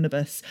during the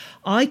omnibus.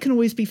 I can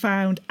always be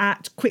found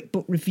at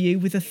QuickBook Review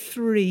with a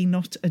 3,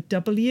 not a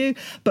W,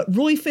 but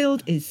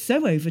Royfield is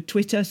so over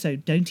Twitter, so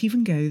don't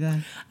even go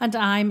there. And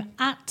I'm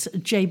at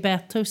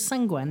Gilberto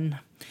Sanguin.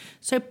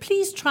 So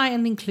please try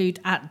and include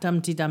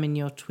 @Dum-de-Dum in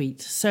your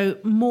tweet so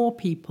more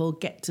people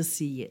get to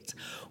see it,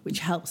 which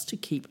helps to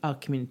keep our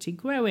community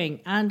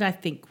growing. And I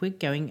think we're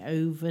going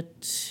over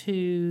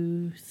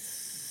to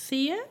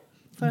Thea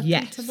for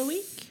Tweet of the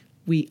Week.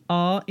 We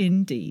are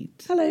indeed.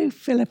 Hello,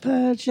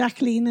 Philippa,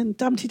 Jacqueline and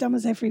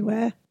Dum-de-Dummers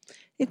everywhere.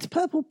 It's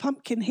Purple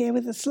Pumpkin here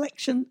with a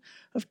selection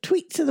of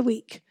Tweets of the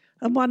Week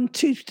and one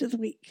Toot of the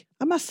Week.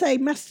 I must say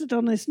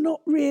Mastodon is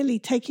not really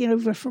taking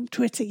over from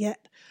Twitter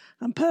yet.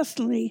 And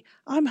personally,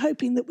 I'm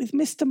hoping that with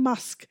Mr.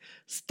 Musk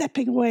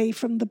stepping away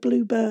from the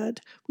Blue Bird,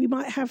 we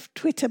might have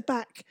Twitter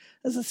back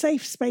as a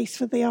safe space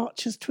for the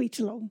Archers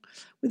tweet-along,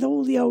 with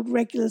all the old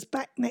regulars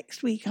back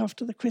next week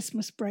after the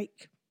Christmas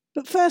break.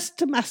 But first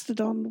to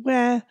Mastodon,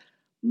 where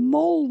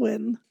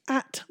Molwyn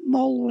at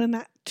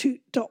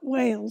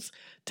toot.wales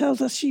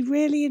tells us she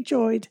really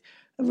enjoyed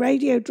a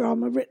radio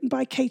drama written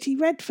by Katie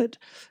Redford,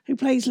 who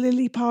plays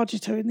Lily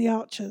Pargeter in The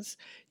Archers.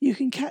 You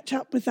can catch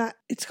up with that.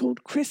 It's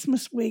called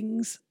Christmas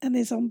Wings and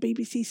is on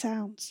BBC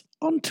Sounds.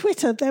 On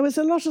Twitter, there was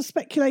a lot of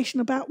speculation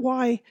about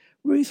why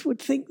Ruth would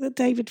think that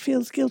David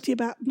feels guilty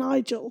about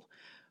Nigel,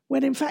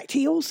 when in fact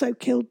he also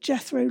killed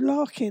Jethro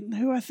Larkin,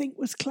 who I think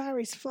was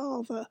Clary's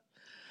father,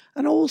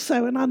 and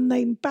also an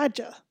unnamed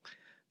badger,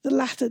 the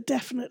latter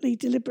definitely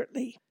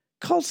deliberately.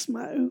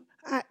 Cosmo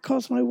at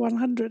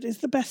Cosmo100 is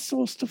the best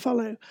source to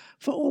follow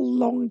for all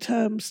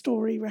long-term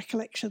story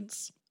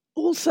recollections.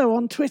 Also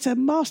on Twitter,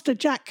 Master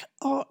Jack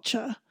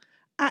Archer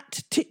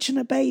at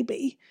Titchener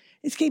Baby,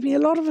 is keeping a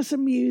lot of us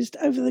amused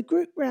over the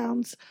group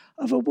rounds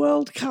of a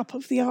World Cup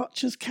of the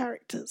Archers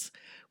characters,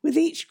 with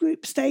each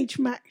group stage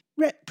match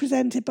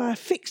represented by a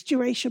fixed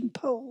duration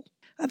pole.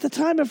 At the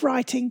time of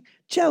writing,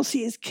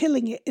 Chelsea is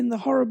killing it in the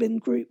Horrobin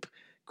group,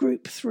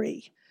 Group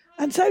 3.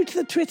 And so to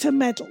the Twitter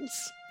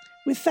medals,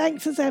 with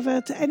thanks as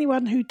ever to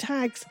anyone who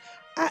tags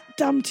at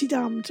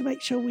Dumpty-Dum to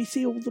make sure we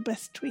see all the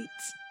best tweets.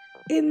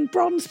 In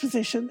bronze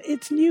position,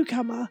 it's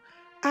newcomer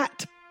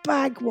at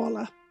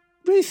Bagwaller.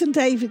 Ruth and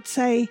David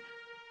say,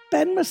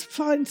 Ben must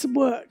find some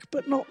work,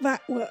 but not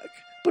that work,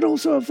 but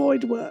also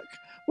avoid work,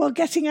 while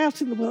getting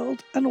out in the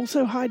world and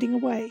also hiding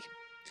away.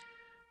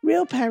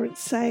 Real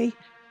parents say,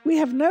 we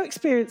have no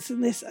experience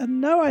in this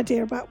and no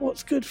idea about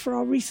what's good for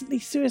our recently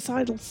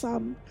suicidal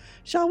son.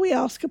 Shall we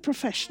ask a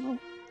professional?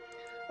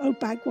 Oh,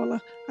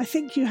 Bagwaller, I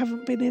think you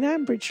haven't been in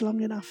Ambridge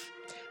long enough.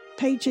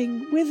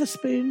 Paging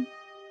Witherspoon.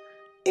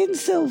 In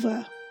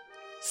silver,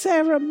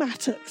 Sarah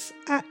Mattox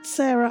at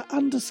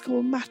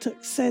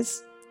Sarah_Mattox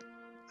says,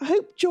 I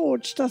hope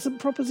George doesn't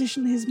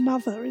proposition his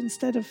mother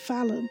instead of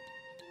Fallon.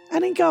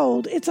 And in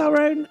gold, it's our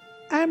own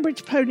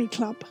Ambridge Pony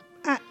Club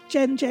at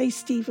Jen J.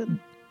 Stephen.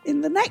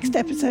 In the next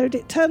episode,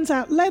 it turns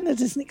out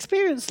Leonard is an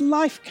experienced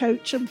life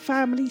coach and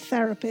family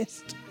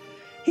therapist.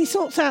 He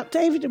sorts out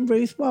David and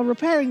Ruth while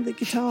repairing the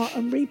guitar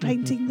and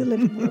repainting the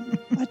living room.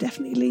 I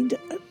definitely leaned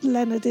at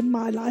Leonard in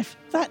my life.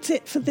 That's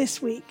it for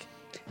this week.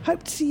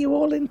 Hope to see you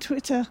all in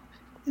Twitter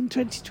in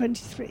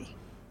 2023.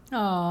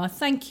 Oh,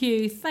 thank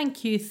you,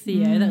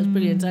 Theo. That was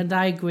brilliant, and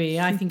I agree.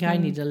 I think I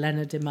need a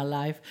Leonard in my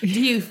life. Do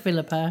you,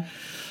 Philippa?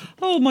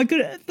 Oh my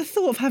goodness, the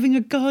thought of having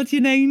a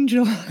guardian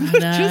angel. I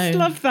just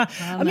love that.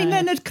 I mean,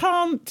 Leonard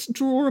can't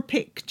draw a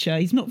picture.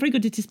 He's not very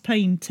good at his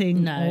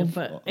painting. No,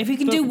 but if he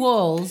can do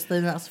walls,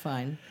 then that's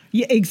fine.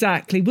 Yeah,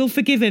 exactly. We'll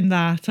forgive him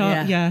that.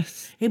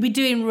 Yes. He'll be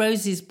doing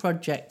Rosie's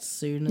project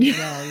soon as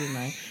well, you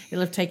know. He'll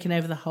have taken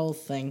over the whole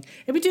thing.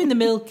 He'll be doing the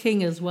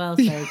Milking as well,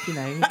 so, you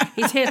know,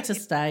 he's here to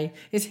stay.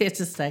 He's here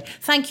to stay.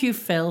 Thank you,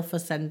 Phil, for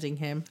sending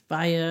him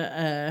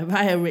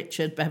via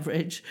Richard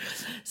Beveridge.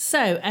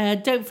 So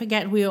don't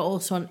forget, we are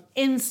also on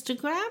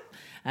Instagram,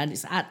 and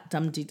it's at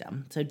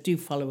Dumdy-Dum, so do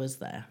follow us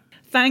there.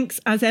 Thanks,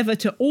 as ever,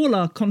 to all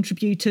our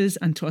contributors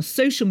and to our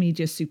social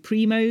media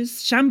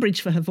supremos, Shambridge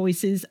for her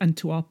voices, and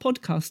to our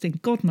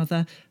podcasting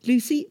godmother,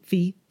 Lucy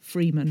V.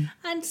 Freeman.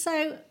 And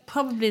so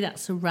probably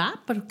that's a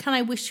wrap, but can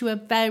I wish you a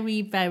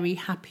very, very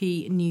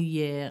happy new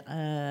year,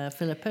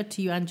 Philippa,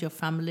 to you and your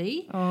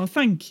family. Oh,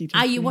 thank you.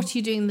 What are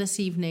you doing this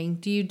evening?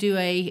 Do you do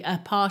a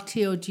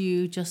party, or do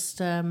you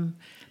just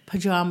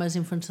pyjamas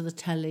in front of the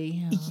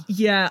telly? Oh.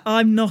 Yeah,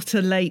 I'm not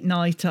a late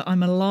nighter.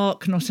 I'm a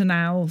lark, not an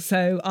owl.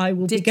 So I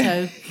will be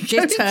going to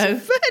bed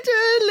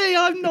early.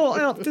 I'm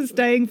not up to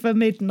staying for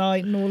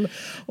midnight and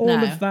all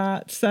of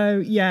that.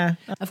 So yeah.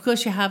 Of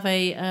course, you have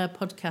a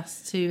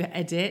podcast to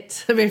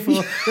edit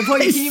before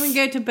you can even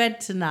go to bed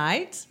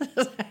tonight.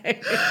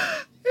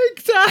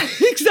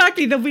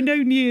 Exactly. There'll be no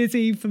New Year's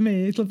Eve for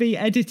me. It'll be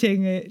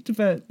editing it,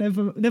 but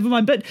never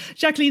mind. But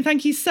Jacqueline,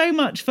 thank you so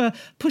much for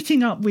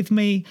putting up with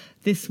me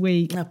this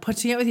week.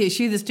 Putting up with you. It's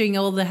you that's doing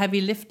all the heavy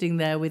lifting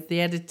there with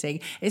the editing.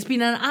 It's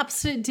been an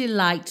absolute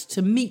delight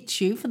to meet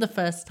you for the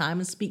first time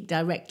and speak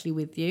directly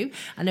with you.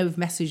 I know we've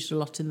messaged a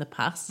lot in the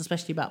past,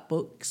 especially about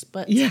books,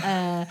 but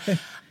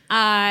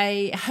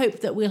I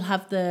hope that we'll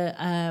have the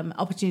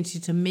opportunity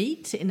to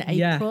meet in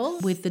April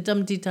with the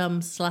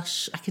Dumdy-Dum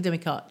 /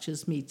 Academic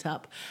Archers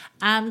meetup.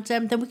 And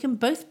then we can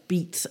both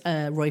beat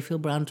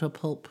Royfield Brown to a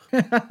pulp.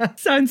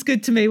 Sounds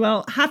good to me.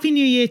 Well, Happy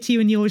New Year to you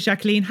and yours,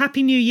 Jacqueline.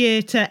 Happy New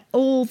Year to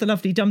all the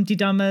lovely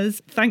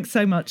Dumdy-Dummers. Thanks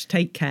so much.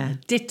 Take care.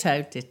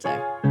 Ditto.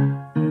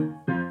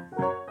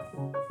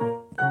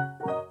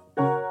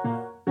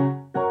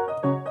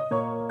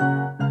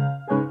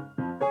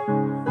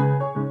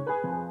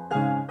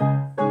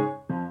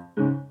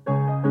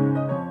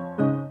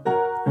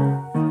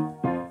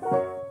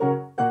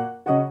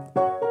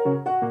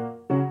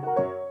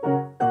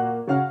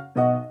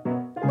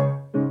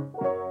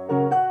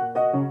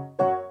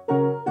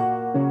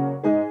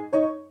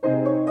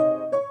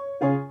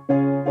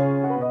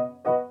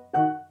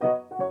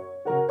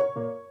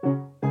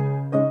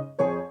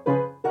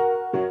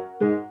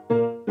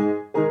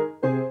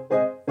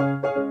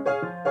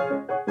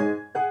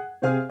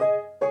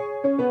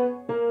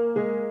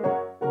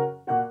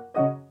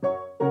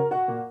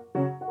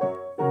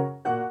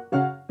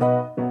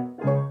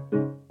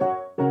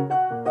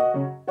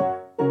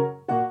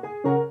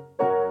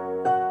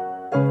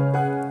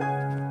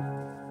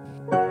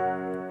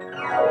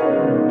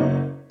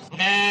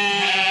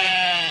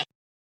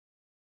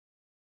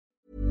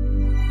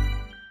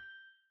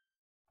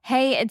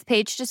 Hey, it's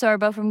Paige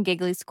DeSorbo from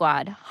Giggly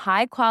Squad.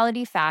 High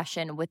quality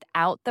fashion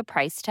without the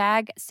price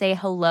tag. Say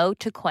hello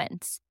to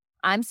Quince.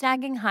 I'm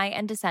snagging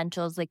high-end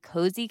essentials like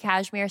cozy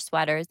cashmere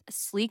sweaters,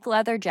 sleek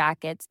leather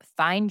jackets,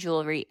 fine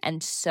jewelry,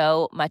 and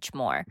so much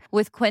more.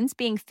 With Quince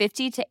being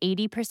 50 to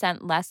 80%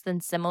 less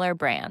than similar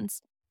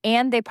brands.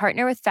 And they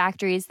partner with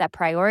factories that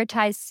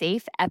prioritize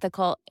safe,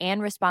 ethical,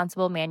 and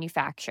responsible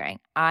manufacturing.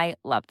 I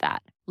love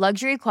that.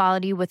 Luxury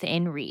quality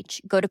within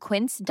reach. Go to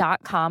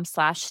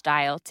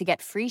quince.com/style to get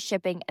free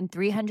shipping and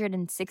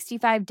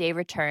 365-day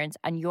returns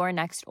on your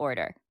next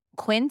order.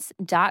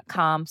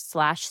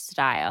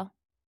 Quince.com/style.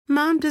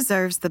 Mom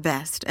deserves the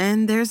best,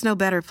 and there's no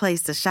better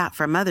place to shop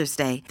for Mother's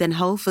Day than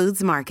Whole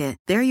Foods Market.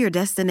 They're your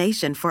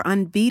destination for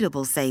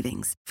unbeatable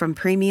savings, from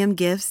premium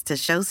gifts to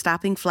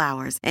show-stopping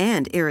flowers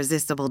and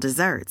irresistible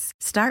desserts.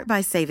 Start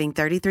by saving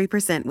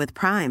 33% with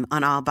Prime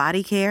on all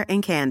body care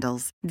and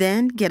candles.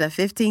 Then get a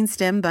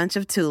 15-stem bunch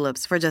of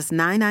tulips for just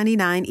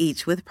 $9.99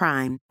 each with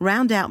Prime.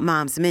 Round out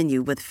Mom's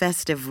menu with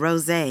festive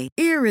rosé,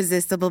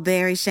 irresistible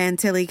berry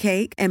chantilly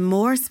cake, and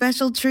more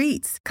special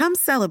treats. Come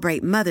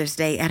celebrate Mother's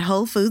Day at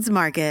Whole Foods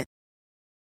Market.